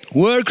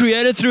 were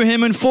created through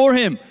Him and for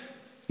Him.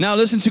 Now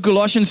listen to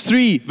Colossians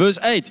 3 verse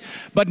 8.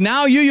 But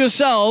now you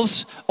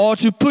yourselves are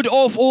to put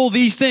off all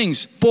these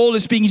things. Paul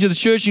is speaking to the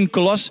church in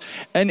Colossae,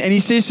 and he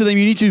says to them,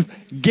 you need to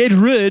get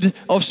rid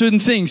of certain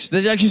things.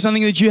 There's actually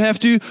something that you have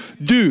to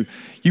do.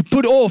 You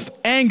put off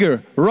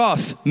anger,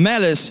 wrath,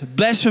 malice,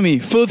 blasphemy,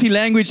 filthy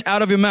language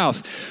out of your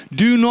mouth.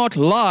 Do not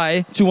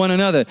lie to one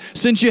another,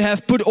 since you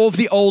have put off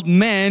the old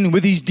man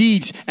with his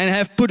deeds and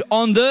have put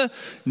on the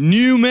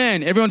new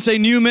man. Everyone say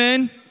new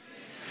man.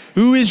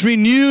 Who is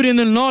renewed in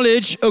the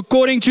knowledge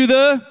according to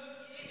the...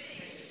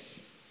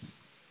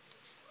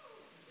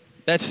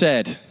 That's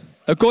sad.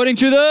 According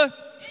to the...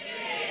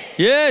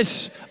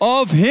 Yes,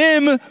 of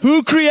Him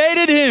who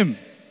created him.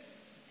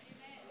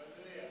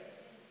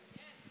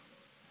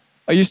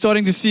 Are you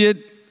starting to see it?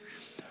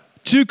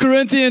 2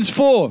 Corinthians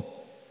 4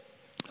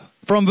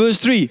 from verse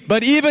 3.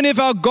 But even if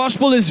our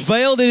gospel is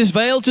veiled, it is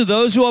veiled to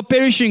those who are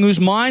perishing, whose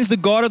minds the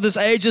God of this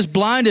age is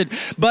blinded,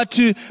 but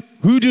to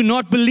who do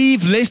not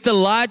believe, lest the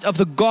light of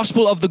the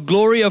gospel of the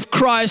glory of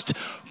Christ,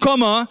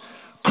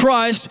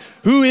 Christ,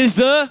 who is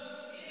the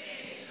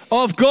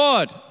of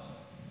God.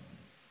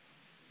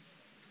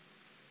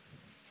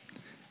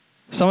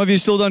 Some of you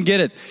still don't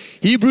get it.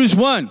 Hebrews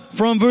 1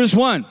 from verse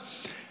 1.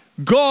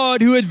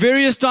 God, who at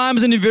various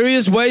times and in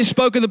various ways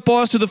spoke in the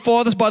past to the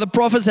fathers by the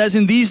prophets, has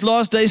in these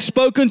last days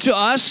spoken to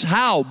us.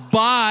 How?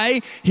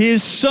 By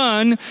His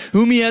Son,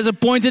 whom He has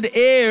appointed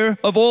heir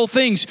of all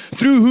things,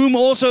 through whom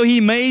also He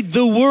made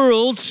the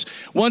worlds,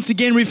 once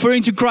again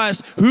referring to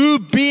Christ, who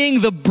being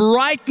the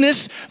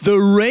brightness, the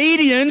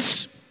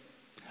radiance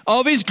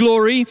of His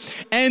glory,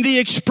 and the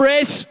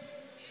express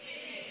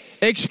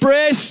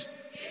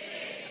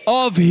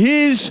of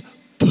His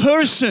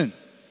person.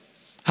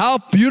 How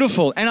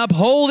beautiful. And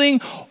upholding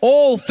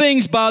all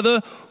things by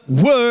the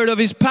word of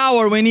His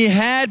power, when He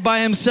had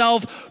by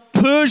Himself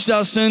purged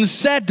our sins,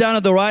 sat down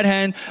at the right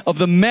hand of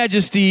the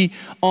Majesty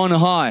on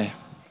high.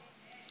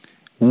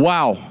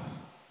 Wow.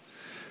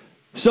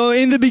 So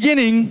in the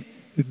beginning,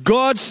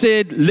 God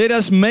said, let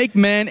us make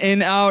man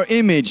in our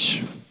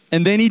image.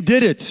 And then He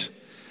did it.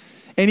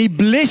 And He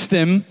blessed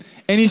them.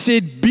 And He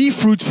said, be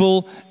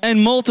fruitful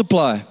and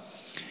multiply.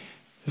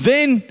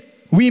 Then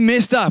we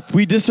messed up.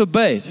 We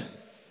disobeyed.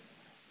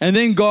 And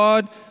then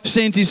God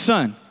sent His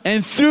Son.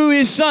 And through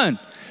His Son,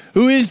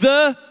 who is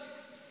the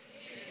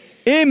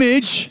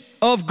image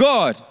of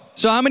God.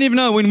 So how many of you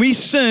know when we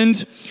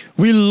sinned,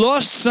 we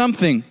lost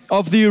something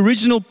of the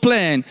original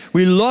plan.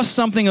 We lost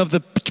something of the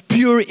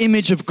pure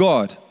image of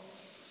God.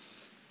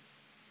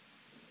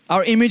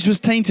 Our image was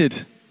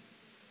tainted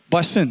by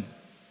sin.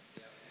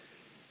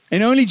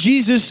 And only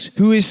Jesus,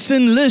 who is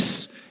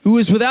sinless, who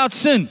is without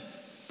sin,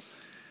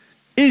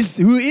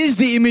 who is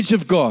the image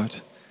of God,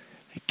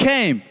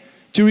 came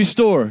to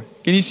restore.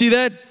 Can you see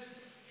that?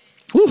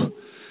 Whew.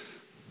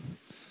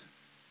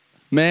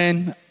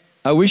 Man,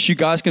 I wish you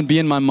guys can be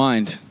in my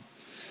mind.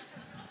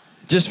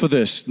 Just for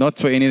this, not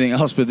for anything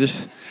else, but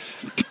this.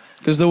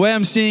 Because the way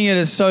I'm seeing it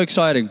is so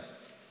exciting.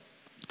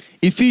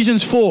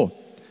 Ephesians 4.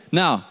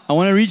 Now, I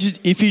want to read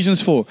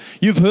Ephesians 4.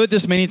 You've heard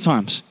this many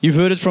times. You've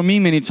heard it from me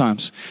many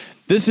times.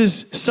 This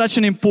is such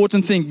an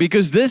important thing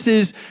because this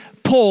is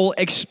Paul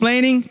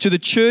explaining to the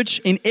church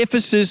in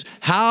Ephesus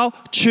how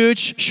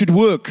church should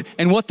work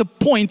and what the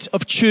point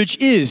of church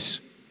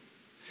is.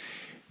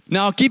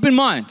 Now, keep in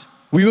mind,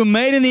 we were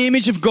made in the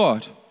image of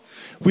God.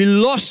 We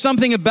lost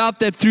something about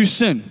that through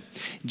sin.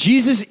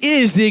 Jesus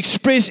is the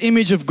express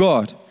image of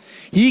God.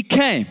 He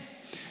came,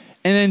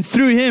 and then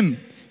through Him,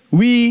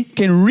 we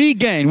can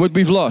regain what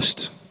we've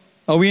lost.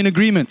 Are we in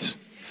agreement?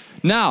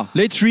 Now,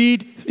 let's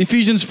read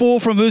Ephesians 4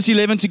 from verse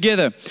 11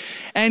 together.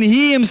 And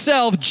He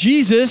Himself,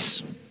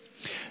 Jesus,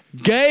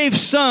 gave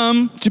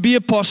some to be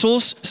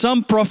apostles,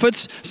 some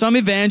prophets, some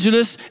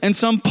evangelists, and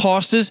some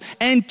pastors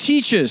and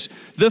teachers.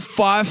 The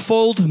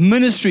fivefold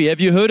ministry. Have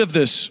you heard of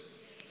this?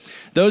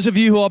 Those of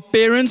you who are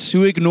parents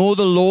who ignore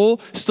the law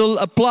still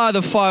apply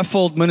the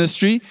fivefold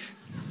ministry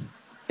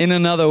in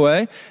another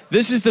way.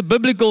 This is the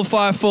biblical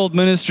fivefold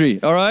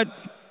ministry, all right?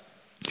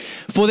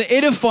 For the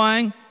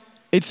edifying,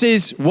 it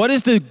says, what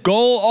is the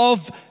goal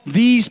of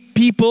these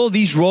people,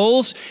 these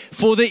roles?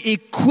 For the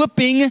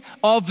equipping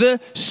of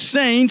the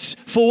saints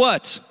for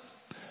what?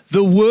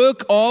 The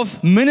work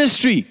of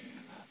ministry.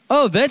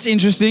 Oh, that's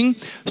interesting.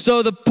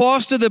 So the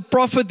pastor, the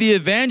prophet, the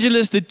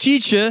evangelist, the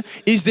teacher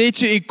is there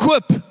to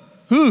equip.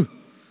 Who?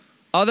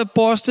 Other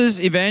pastors,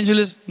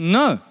 evangelists?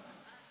 No.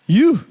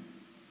 You.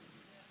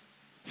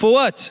 For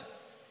what?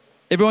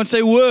 Everyone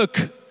say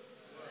work.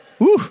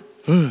 Woo.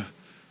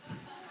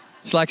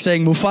 It's like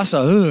saying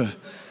Mufasa.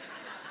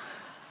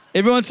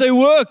 Everyone say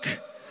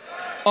work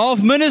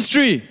of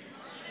ministry.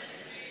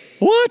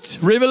 What?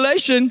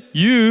 Revelation.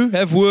 You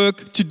have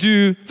work to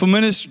do for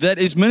ministry. That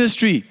is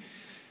ministry.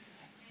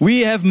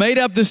 We have made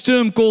up this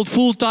term called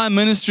full-time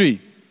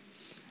ministry.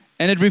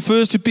 And it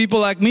refers to people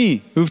like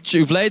me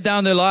who've laid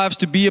down their lives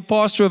to be a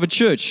pastor of a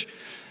church.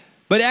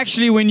 But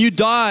actually, when you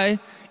die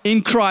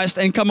in Christ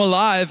and come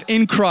alive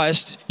in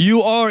Christ,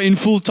 you are in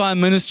full-time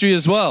ministry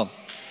as well.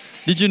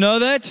 Did you know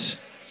that?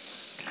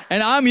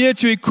 And I'm here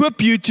to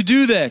equip you to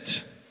do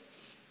that.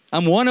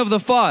 I'm one of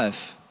the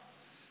five.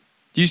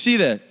 Do you see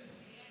that?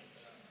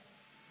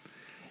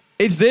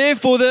 It's there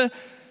for the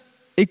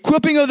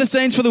equipping of the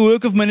saints for the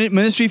work of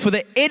ministry, for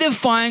the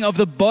edifying of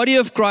the body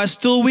of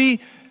Christ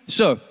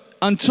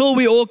until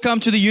we all come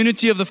to the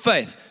unity of the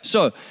faith.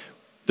 So,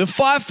 the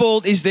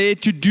fivefold is there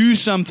to do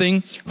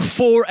something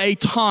for a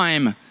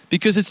time,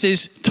 because it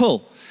says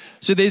till.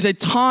 So there's a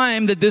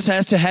time that this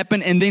has to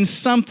happen, and then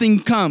something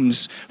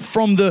comes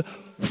from the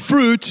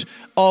fruit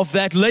of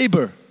that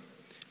labor.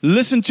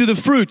 Listen to the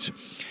fruit.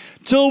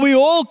 Till we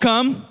all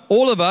come,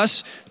 all of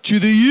us, to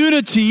the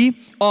unity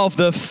of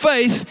the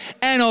faith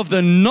and of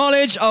the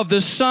knowledge of the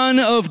Son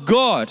of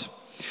God,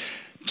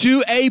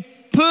 to a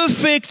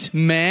perfect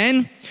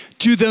man,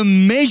 to the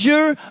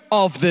measure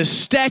of the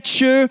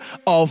stature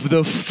of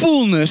the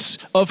fullness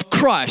of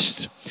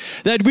Christ,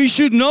 that we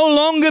should no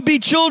longer be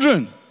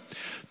children,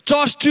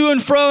 tossed to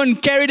and fro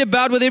and carried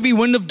about with every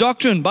wind of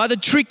doctrine, by the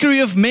trickery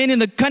of men and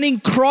the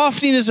cunning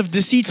craftiness of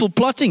deceitful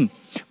plotting.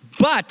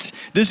 But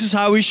this is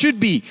how we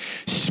should be,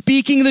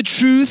 speaking the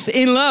truth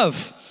in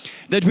love,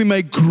 that we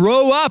may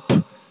grow up.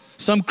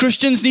 Some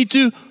Christians need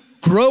to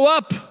grow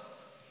up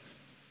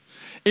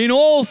in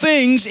all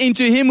things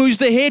into Him who's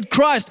the head,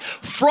 Christ,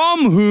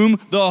 from whom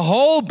the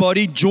whole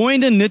body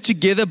joined and knit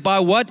together by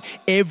what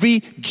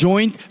every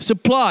joint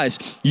supplies.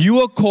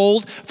 You are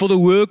called for the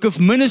work of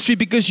ministry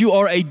because you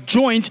are a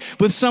joint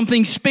with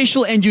something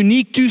special and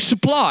unique to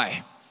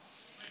supply.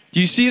 Do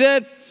you see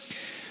that?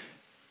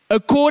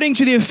 According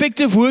to the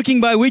effective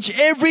working by which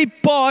every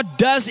part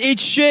does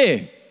its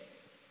share,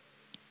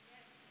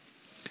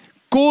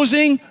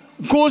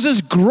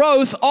 causes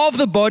growth of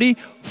the body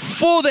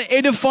for the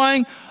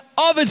edifying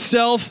of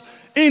itself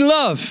in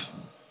love.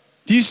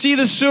 Do you see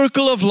the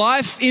circle of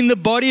life in the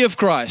body of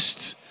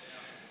Christ?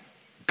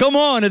 Come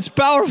on, it's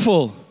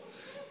powerful.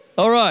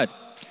 All right.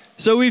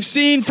 So we've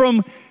seen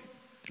from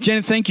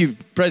thank you,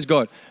 praise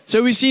God.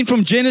 So we've seen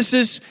from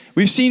Genesis,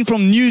 we've seen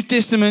from New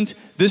Testament,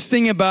 this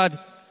thing about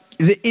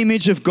the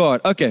image of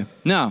God. Okay,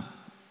 now,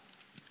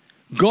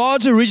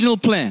 God's original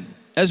plan,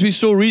 as we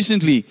saw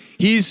recently,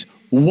 His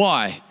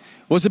why,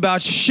 was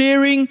about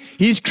sharing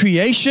His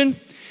creation,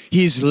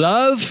 His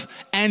love,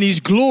 and His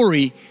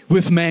glory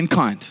with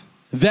mankind.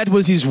 That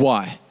was His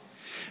why.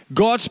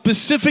 God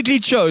specifically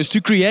chose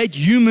to create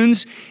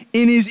humans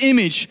in His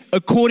image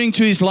according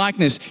to His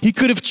likeness. He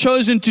could have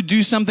chosen to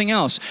do something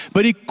else,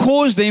 but He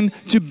caused them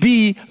to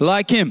be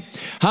like Him.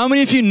 How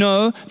many of you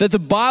know that the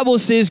Bible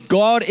says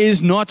God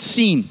is not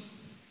seen?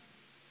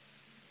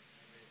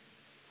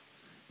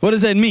 What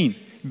does that mean?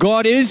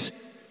 God is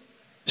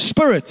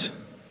spirit.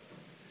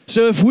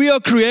 So if we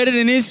are created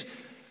in His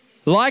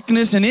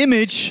likeness and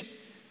image,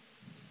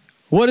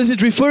 what is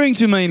it referring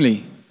to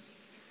mainly?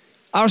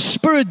 Our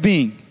spirit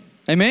being.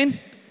 Amen?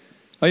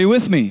 Are you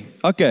with me?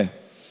 Okay.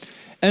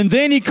 And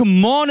then He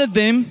commanded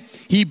them,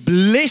 He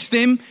blessed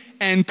them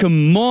and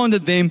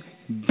commanded them,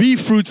 be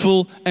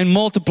fruitful and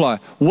multiply.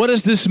 What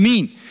does this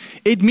mean?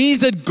 It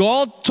means that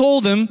God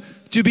told them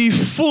to be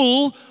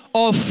full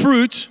of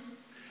fruit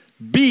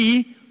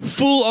be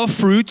full of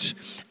fruit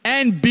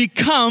and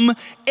become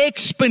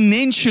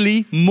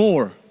exponentially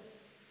more.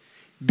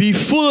 Be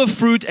full of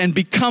fruit and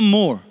become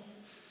more.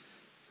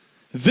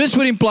 This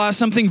would imply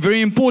something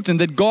very important,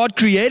 that God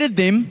created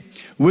them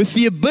with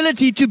the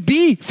ability to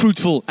be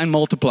fruitful and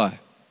multiply.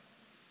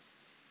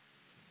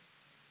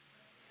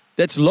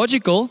 That's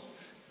logical,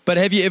 but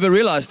have you ever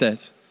realized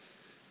that?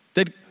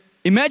 That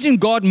imagine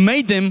God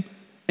made them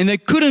and they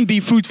couldn't be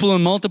fruitful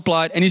and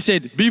multiply, and He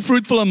said, be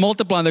fruitful and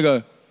multiply, and they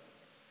go,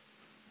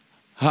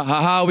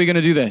 how are we going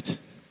to do that?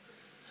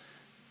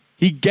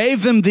 He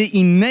gave them the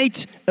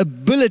innate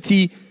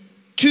ability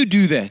to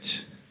do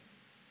that.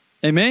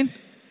 Amen?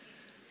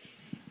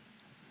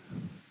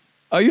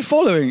 Are you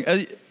following?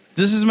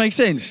 Does make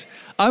sense?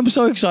 I'm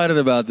so excited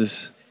about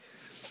this.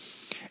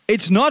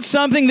 It's not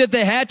something that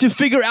they had to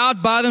figure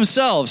out by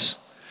themselves.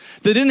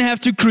 They didn't have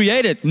to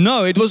create it.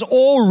 No, it was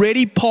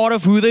already part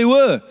of who they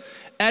were.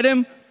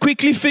 Adam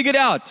quickly figured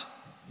out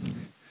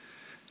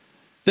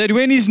that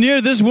when he's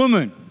near this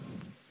woman,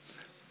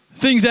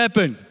 things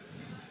happen.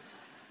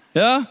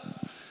 Yeah?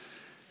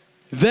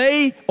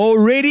 They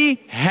already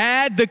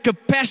had the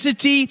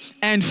capacity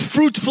and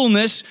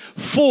fruitfulness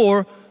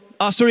for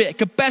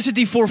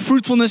capacity for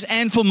fruitfulness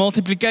and for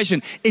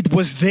multiplication. It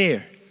was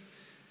there.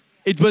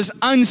 It was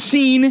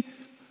unseen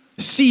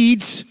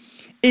seeds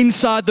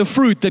inside the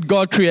fruit that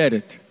God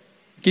created.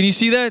 Can you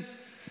see that?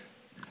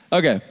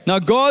 Okay. Now,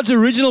 God's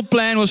original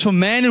plan was for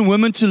man and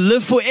woman to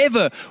live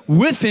forever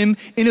with Him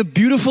in a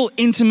beautiful,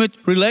 intimate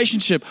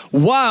relationship,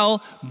 while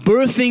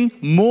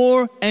birthing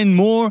more and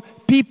more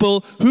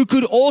people who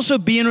could also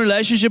be in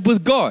relationship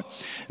with God.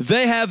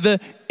 They have the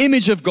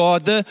image of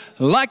God, the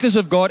likeness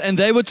of God, and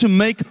they were to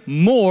make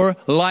more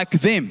like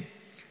them,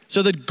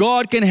 so that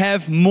God can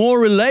have more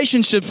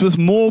relationships with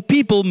more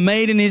people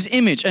made in His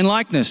image and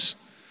likeness.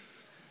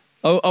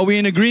 Are we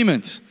in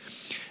agreement?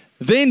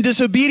 Then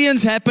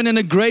disobedience happened, and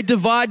a great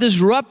divide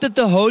disrupted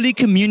the holy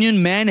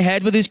communion man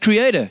had with his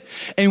Creator.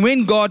 And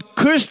when God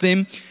cursed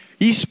them,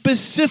 He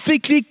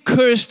specifically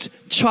cursed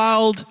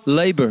child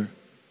labor.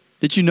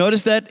 Did you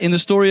notice that in the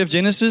story of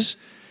Genesis?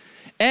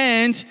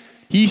 And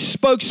He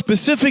spoke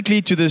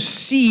specifically to the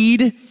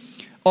seed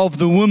of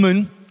the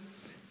woman,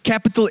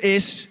 capital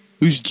S,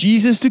 who's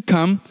Jesus to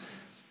come.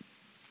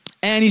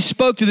 And He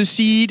spoke to the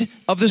seed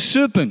of the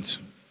serpent.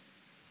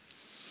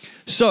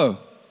 So,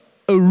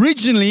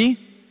 originally,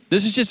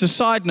 this is just a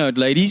side note,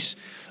 ladies.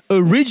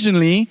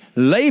 Originally,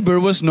 labor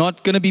was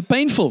not going to be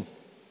painful.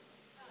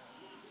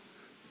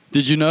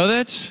 Did you know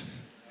that?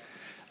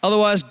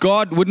 Otherwise,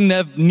 God wouldn't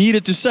have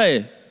needed to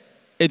say,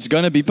 it's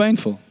going to be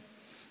painful.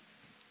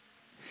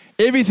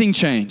 Everything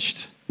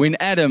changed when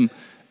Adam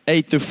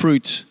ate the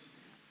fruit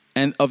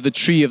and of the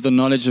tree of the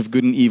knowledge of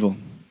good and evil.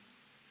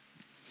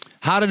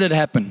 How did it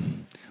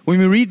happen? When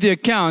we read the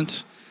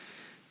account,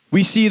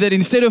 we see that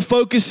instead of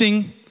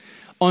focusing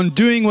on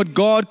doing what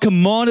God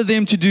commanded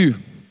them to do,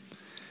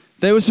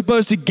 they were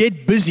supposed to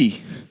get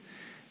busy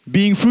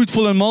being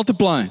fruitful and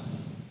multiplying.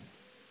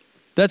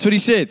 That's what He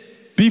said.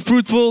 Be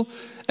fruitful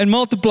and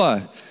multiply.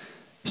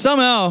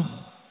 Somehow,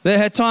 they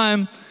had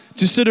time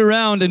to sit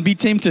around and be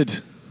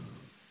tempted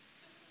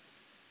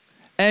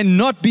and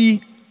not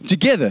be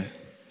together.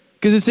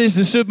 Because it says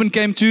the serpent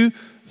came to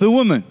the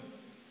woman.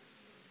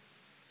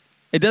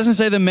 It doesn't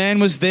say the man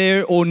was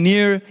there or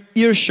near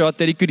earshot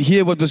that he could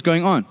hear what was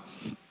going on.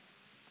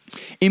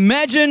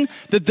 Imagine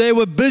that they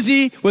were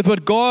busy with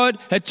what God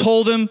had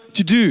told them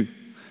to do.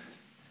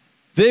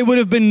 There would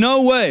have been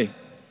no way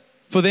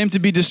for them to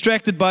be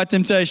distracted by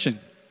temptation.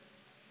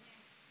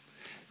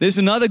 There's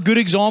another good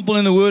example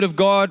in the Word of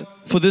God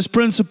for this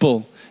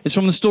principle. It's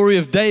from the story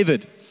of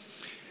David.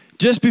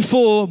 Just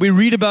before we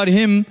read about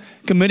him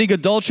committing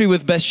adultery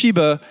with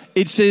Bathsheba,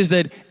 it says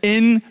that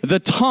in the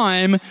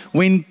time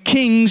when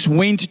kings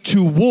went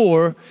to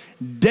war,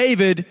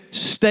 David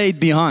stayed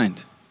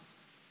behind.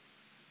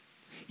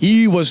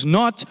 He was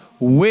not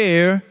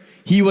where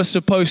he was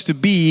supposed to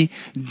be,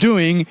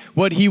 doing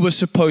what he was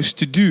supposed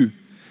to do.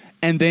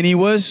 And then he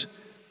was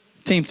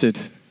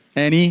tempted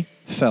and he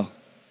fell.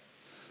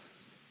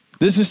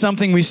 This is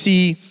something we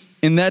see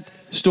in that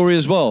story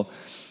as well.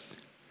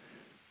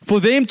 For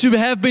them to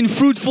have been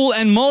fruitful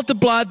and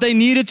multiplied, they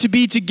needed to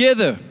be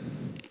together.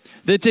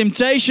 For the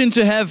temptation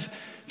to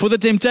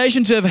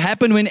have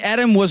happened when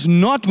Adam was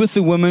not with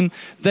the woman,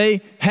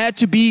 they had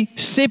to be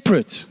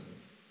separate.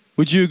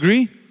 Would you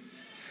agree?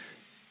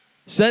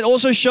 So that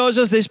also shows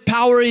us there's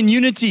power in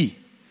unity.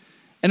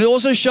 And it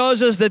also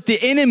shows us that the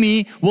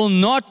enemy will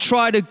not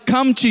try to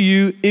come to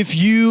you if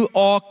you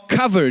are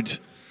covered,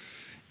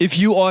 if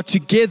you are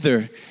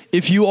together,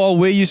 if you are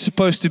where you're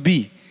supposed to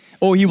be.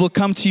 Or he will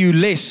come to you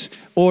less,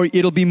 or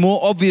it'll be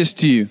more obvious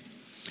to you.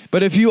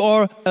 But if you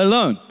are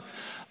alone,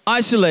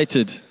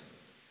 isolated,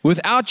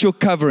 without your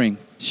covering,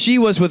 she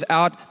was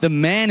without the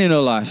man in her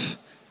life.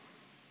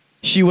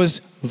 She was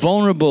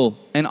vulnerable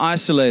and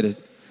isolated.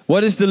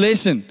 What is the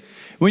lesson?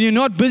 When you're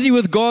not busy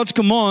with God's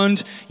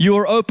command, you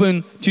are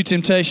open to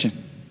temptation.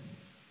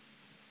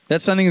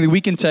 That's something that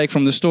we can take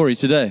from the story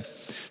today.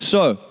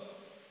 So,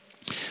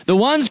 The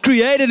ones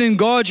created in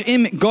God's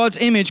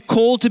image,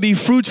 called to be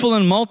fruitful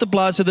and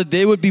multiply so that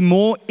there would be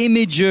more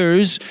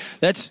imagers.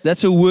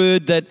 That's a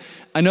word that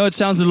I know it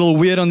sounds a little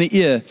weird on the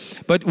ear,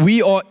 but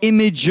we are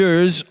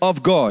imagers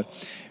of God.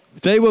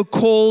 They were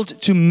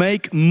called to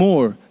make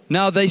more.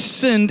 Now they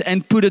sinned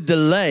and put a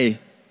delay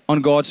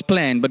on God's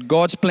plan, but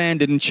God's plan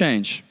didn't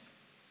change.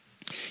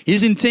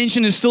 His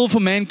intention is still for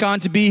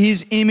mankind to be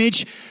His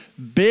image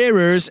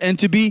bearers and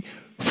to be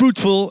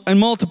fruitful and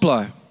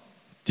multiply.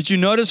 Did you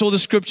notice all the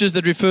scriptures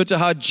that refer to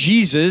how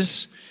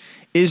Jesus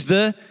is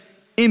the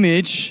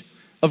image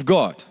of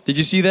God? Did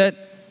you see that?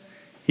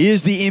 He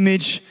is the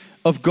image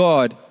of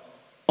God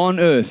on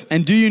earth.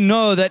 And do you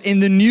know that in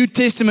the New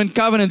Testament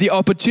covenant, the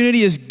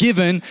opportunity is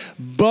given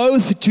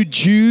both to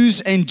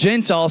Jews and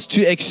Gentiles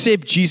to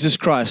accept Jesus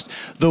Christ,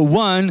 the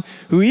one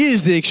who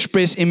is the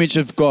express image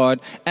of God,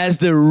 as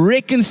the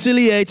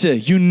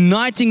reconciliator,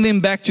 uniting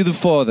them back to the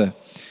Father.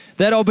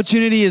 That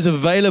opportunity is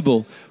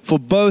available for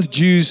both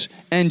Jews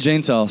and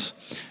Gentiles.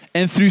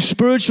 And through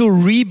spiritual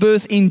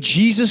rebirth in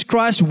Jesus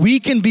Christ, we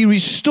can be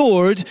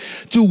restored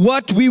to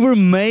what we were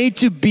made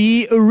to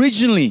be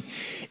originally.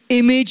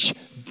 Image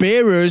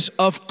bearers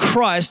of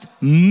Christ,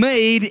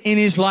 made in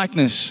His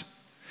likeness.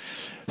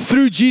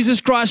 Through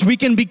Jesus Christ, we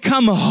can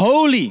become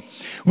holy.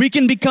 We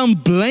can become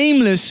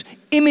blameless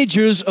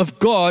imagers of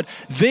God,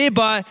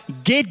 thereby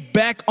get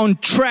back on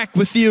track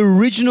with the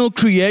original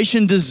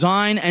creation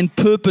design and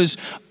purpose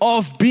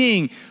of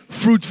being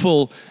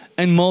fruitful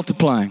and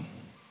multiplying.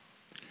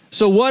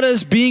 So what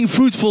does being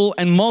fruitful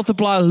and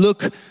multiply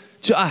look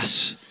to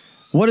us?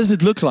 What does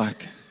it look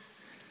like?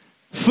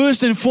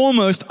 First and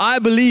foremost, I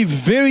believe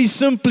very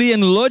simply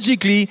and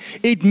logically,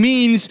 it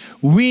means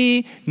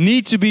we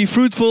need to be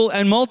fruitful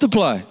and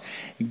multiply.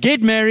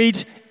 Get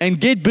married and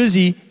get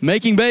busy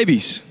making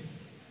babies.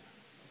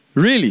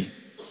 Really,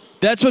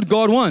 that's what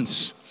God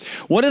wants.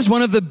 What is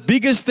one of the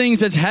biggest things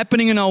that's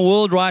happening in our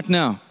world right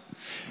now?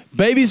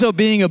 Babies are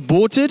being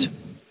aborted.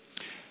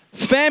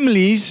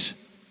 Families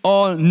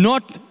are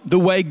not the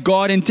way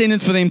God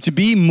intended for them to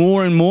be,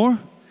 more and more.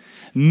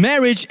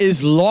 Marriage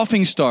is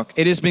laughingstock.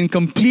 It has been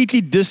completely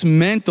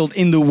dismantled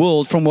in the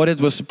world from what it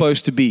was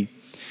supposed to be.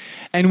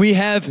 And we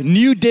have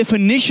new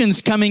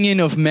definitions coming in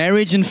of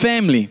marriage and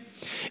family.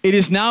 It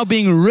is now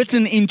being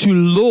written into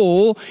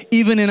law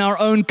even in our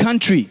own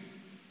country.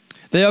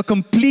 They are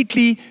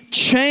completely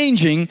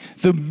changing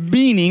the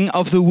meaning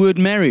of the word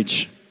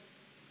marriage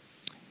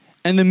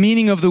and the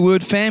meaning of the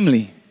word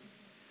family.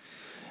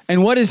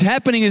 And what is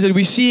happening is that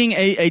we're seeing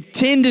a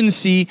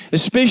tendency,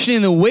 especially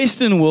in the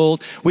Western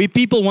world, where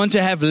people want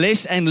to have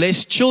less and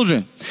less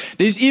children.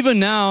 There's even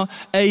now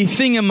a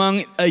thing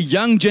among a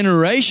young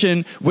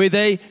generation where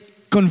they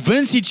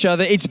convince each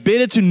other it's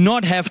better to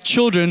not have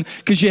children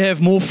because you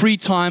have more free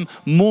time,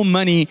 more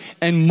money,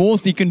 and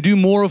you can do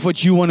more of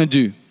what you want to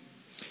do.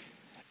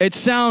 It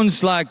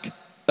sounds like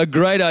a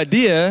great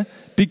idea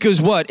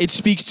because what? It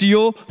speaks to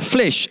your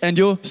flesh and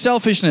your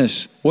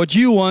selfishness. What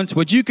you want,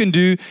 what you can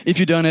do if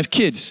you don't have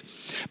kids.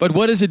 But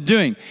what is it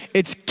doing?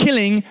 It's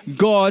killing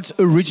God's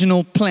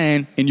original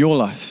plan in your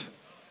life.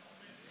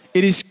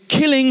 It is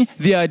killing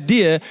the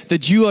idea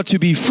that you are to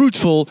be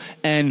fruitful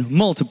and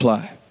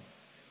multiply.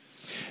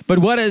 But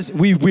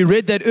we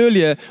read that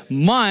earlier,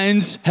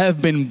 minds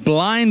have been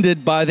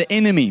blinded by the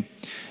enemy.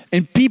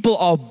 And people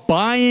are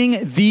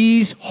buying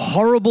these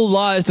horrible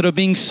lies that are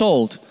being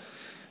sold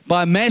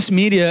by mass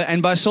media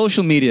and by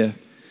social media.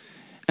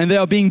 And they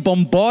are being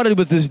bombarded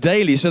with this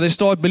daily. So they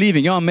start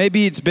believing,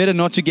 maybe it's better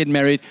not to get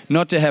married,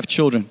 not to have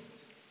children.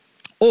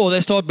 Or they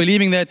start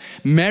believing that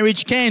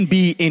marriage can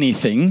be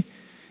anything.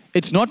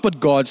 It's not what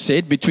God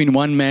said between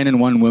one man and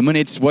one woman.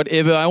 It's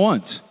whatever I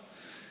want.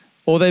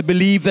 Or they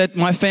believe that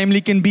my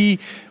family can be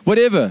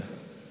whatever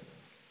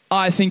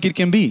I think it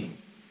can be.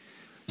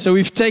 So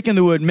we've taken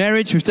the word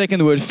marriage, we've taken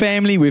the word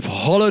family, we've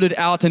hollowed it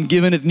out and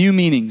given it new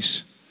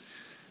meanings.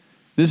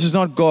 This is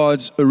not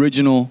God's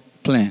original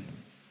plan.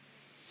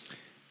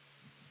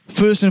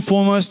 First and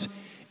foremost,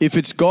 if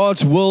it's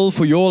God's will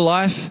for your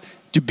life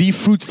to be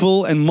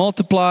fruitful and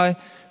multiply,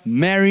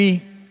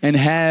 marry and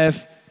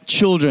have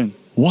children.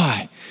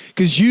 Why?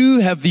 Because you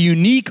have the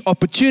unique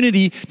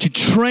opportunity to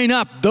train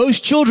up those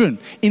children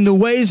in the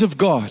ways of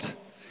God.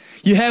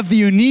 You have the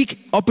unique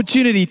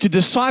opportunity to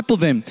disciple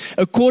them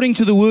according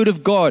to the Word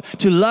of God,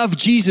 to love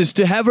Jesus,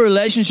 to have a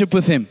relationship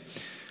with Him.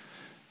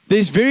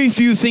 There's very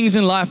few things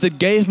in life that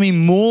gave me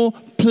more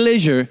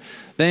pleasure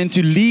than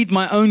to lead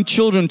my own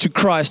children to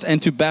Christ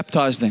and to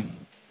baptize them.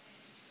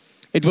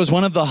 It was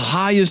one of the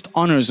highest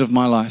honors of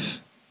my life.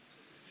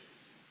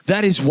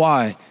 That is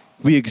why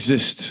we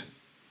exist.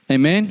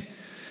 Amen?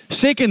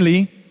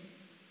 Secondly,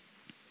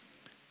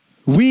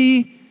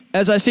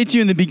 as I said to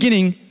you in the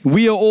beginning,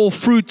 we are all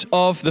fruit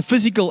of the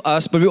physical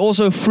us, but we're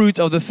also fruit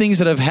of the things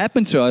that have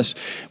happened to us,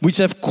 which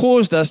have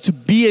caused us to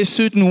be a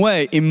certain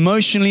way,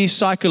 emotionally,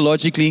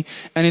 psychologically,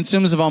 and in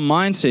terms of our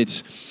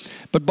mindsets.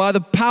 But by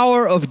the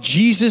power of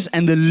Jesus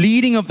and the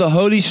leading of the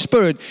Holy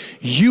Spirit,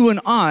 you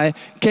and I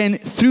can,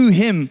 through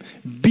Him,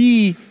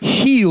 be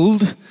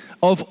healed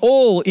of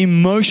all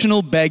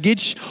emotional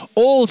baggage,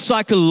 all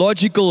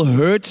psychological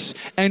hurts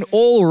and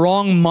all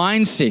wrong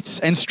mindsets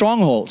and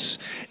strongholds.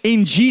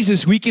 In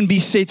Jesus, we can be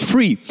set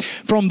free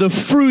from the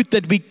fruit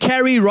that we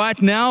carry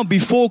right now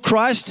before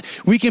Christ.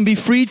 We can be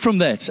freed from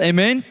that.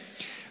 Amen?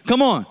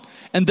 Come on.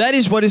 And that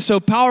is what is so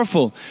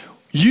powerful.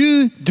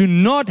 You do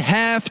not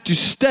have to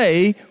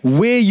stay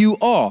where you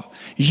are.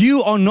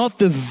 You are not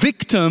the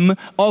victim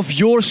of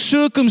your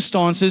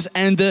circumstances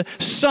and the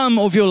sum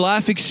of your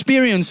life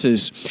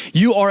experiences.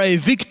 You are a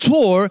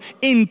victor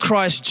in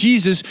Christ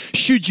Jesus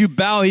should you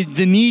bow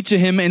the knee to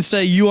Him and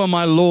say, you are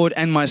my Lord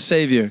and my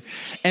Savior.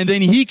 And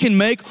then He can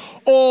make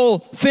all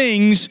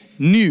things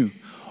new.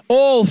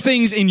 All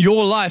things in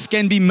your life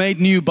can be made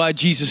new by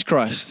Jesus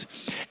Christ.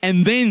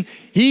 And then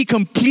He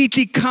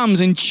completely comes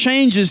and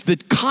changes the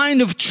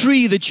kind of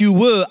tree that you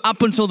were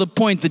up until the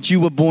point that you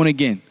were born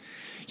again.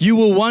 You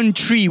were one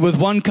tree with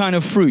one kind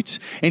of fruit.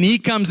 And He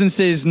comes and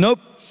says, nope,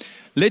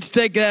 let's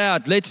take that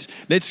out. Let's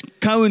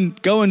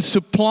go and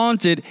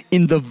supplant it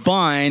in the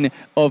vine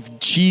of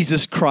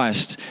Jesus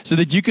Christ so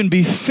that you can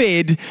be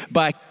fed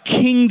by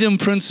kingdom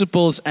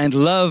principles and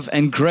love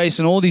and grace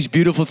and all these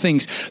beautiful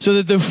things, so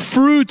that the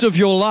fruit of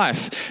your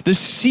life, the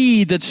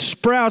seed that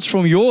sprouts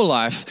from your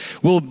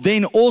life, will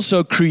then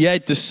also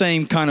create the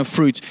same kind of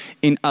fruit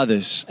in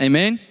others.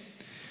 Amen?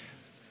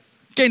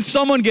 Can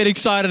someone get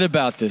excited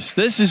about this?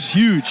 This is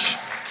huge.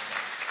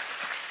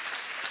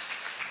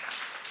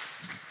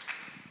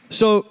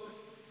 So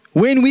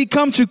when we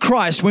come to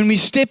Christ, when we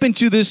step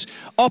into this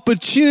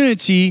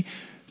opportunity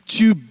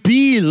to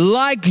be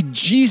like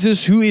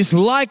Jesus, who is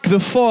like the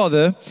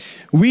Father,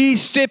 we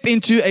step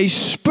into a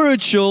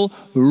spiritual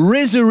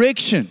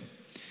resurrection.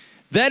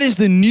 That is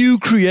the new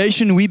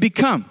creation we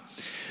become.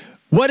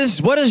 What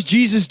does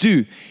Jesus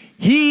do?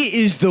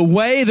 He is the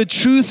way, the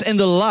truth, and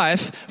the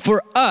life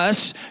for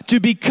us to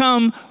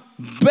become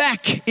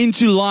back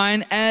into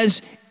line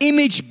as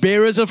image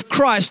bearers of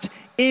Christ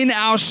in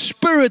our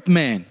spirit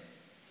man.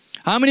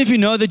 How many of you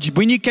know that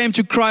when you came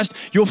to Christ,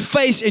 your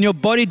face and your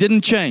body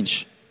didn't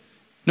change?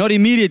 Not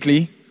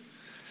immediately.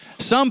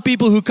 Some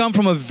people who come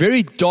from a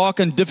very dark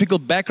and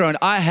difficult background,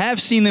 I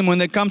have seen them when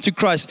they come to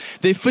Christ,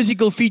 their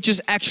physical features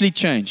actually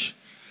change.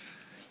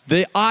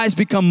 Their eyes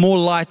become more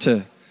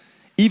lighter.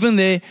 Even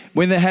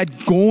when they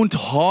had gaunt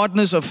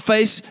hardness of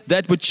face,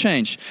 that would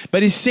change.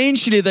 But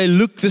essentially, they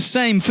look the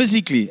same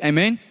physically.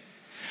 Amen?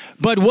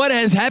 But what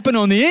has happened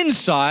on the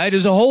inside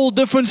is a whole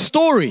different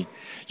story.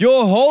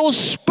 Your whole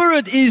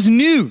spirit is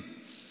new.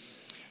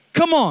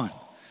 Come on.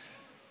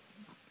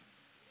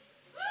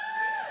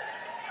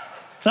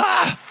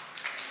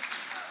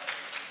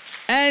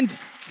 And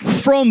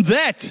from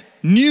that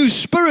new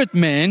spirit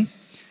man,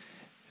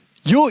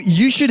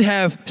 you should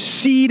have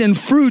seed and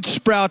fruit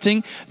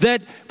sprouting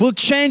that will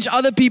change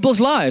other people's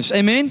lives.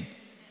 Amen?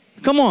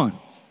 Come on.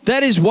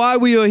 That is why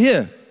we are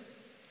here.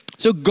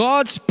 So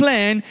God's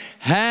plan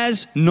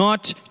has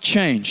not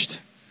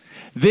changed.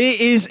 There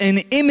is an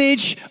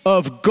image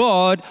of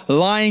God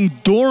lying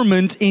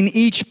dormant in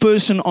each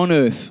person on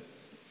earth.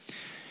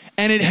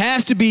 And it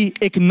has to be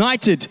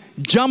ignited,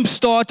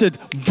 jump-started,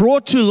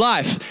 brought to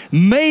life,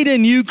 made a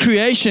new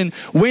creation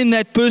when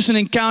that person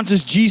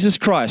encounters Jesus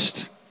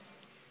Christ.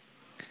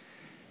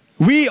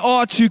 We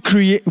are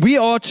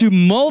to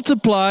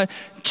multiply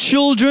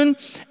children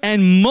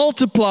and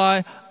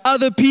multiply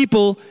other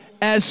people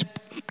as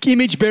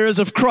image bearers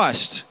of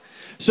Christ.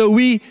 So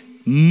we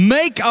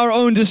make our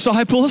own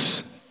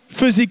disciples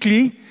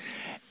physically,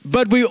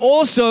 but we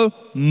also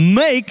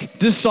make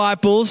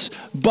disciples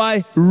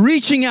by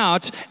reaching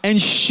out and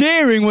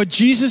sharing what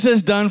Jesus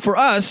has done for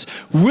us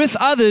with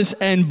others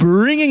and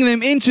bringing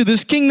them into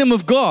this kingdom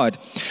of God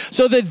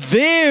so that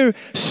their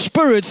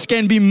spirits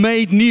can be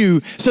made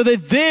new, so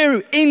that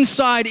their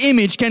inside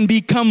image can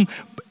become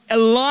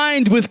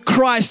aligned with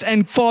Christ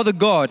and Father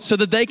God, so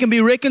that they can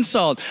be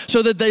reconciled,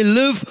 so that they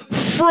live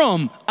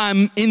from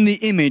I'm in the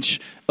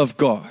image of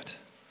God.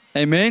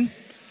 Amen?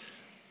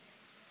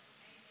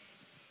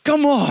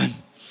 Come on.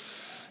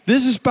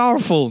 This is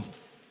powerful.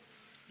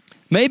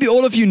 Maybe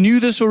all of you knew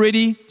this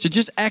already, so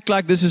just act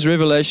like this is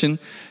revelation.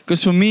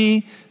 Because for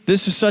me,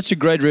 this is such a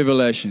great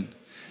revelation.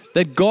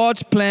 That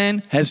God's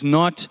plan has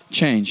not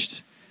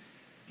changed.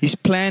 His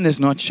plan has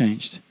not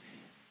changed.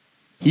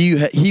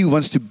 He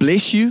wants to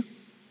bless you,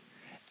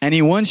 and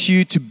He wants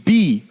you to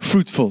be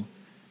fruitful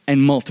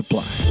and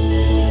multiply.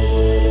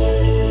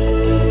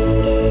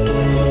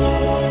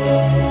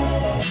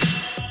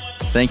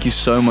 Thank you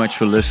so much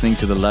for listening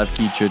to the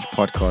LoveKey Church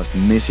podcast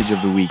message of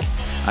the week.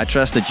 I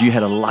trust that you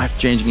had a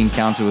life-changing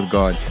encounter with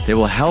God that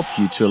will help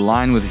you to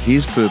align with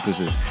His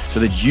purposes so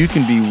that you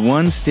can be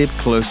one step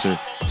closer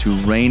to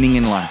reigning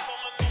in life.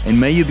 And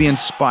may you be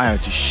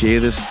inspired to share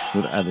this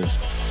with others.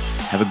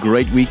 Have a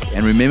great week,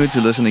 and remember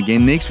to listen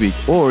again next week,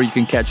 or you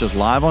can catch us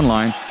live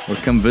online or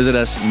come visit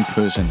us in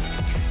person.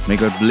 May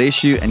God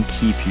bless you and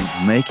keep you,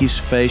 make His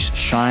face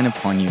shine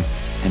upon you,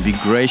 and be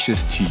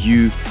gracious to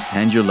you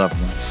and your loved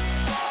ones.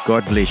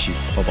 God bless you.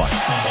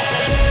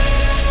 Bye-bye.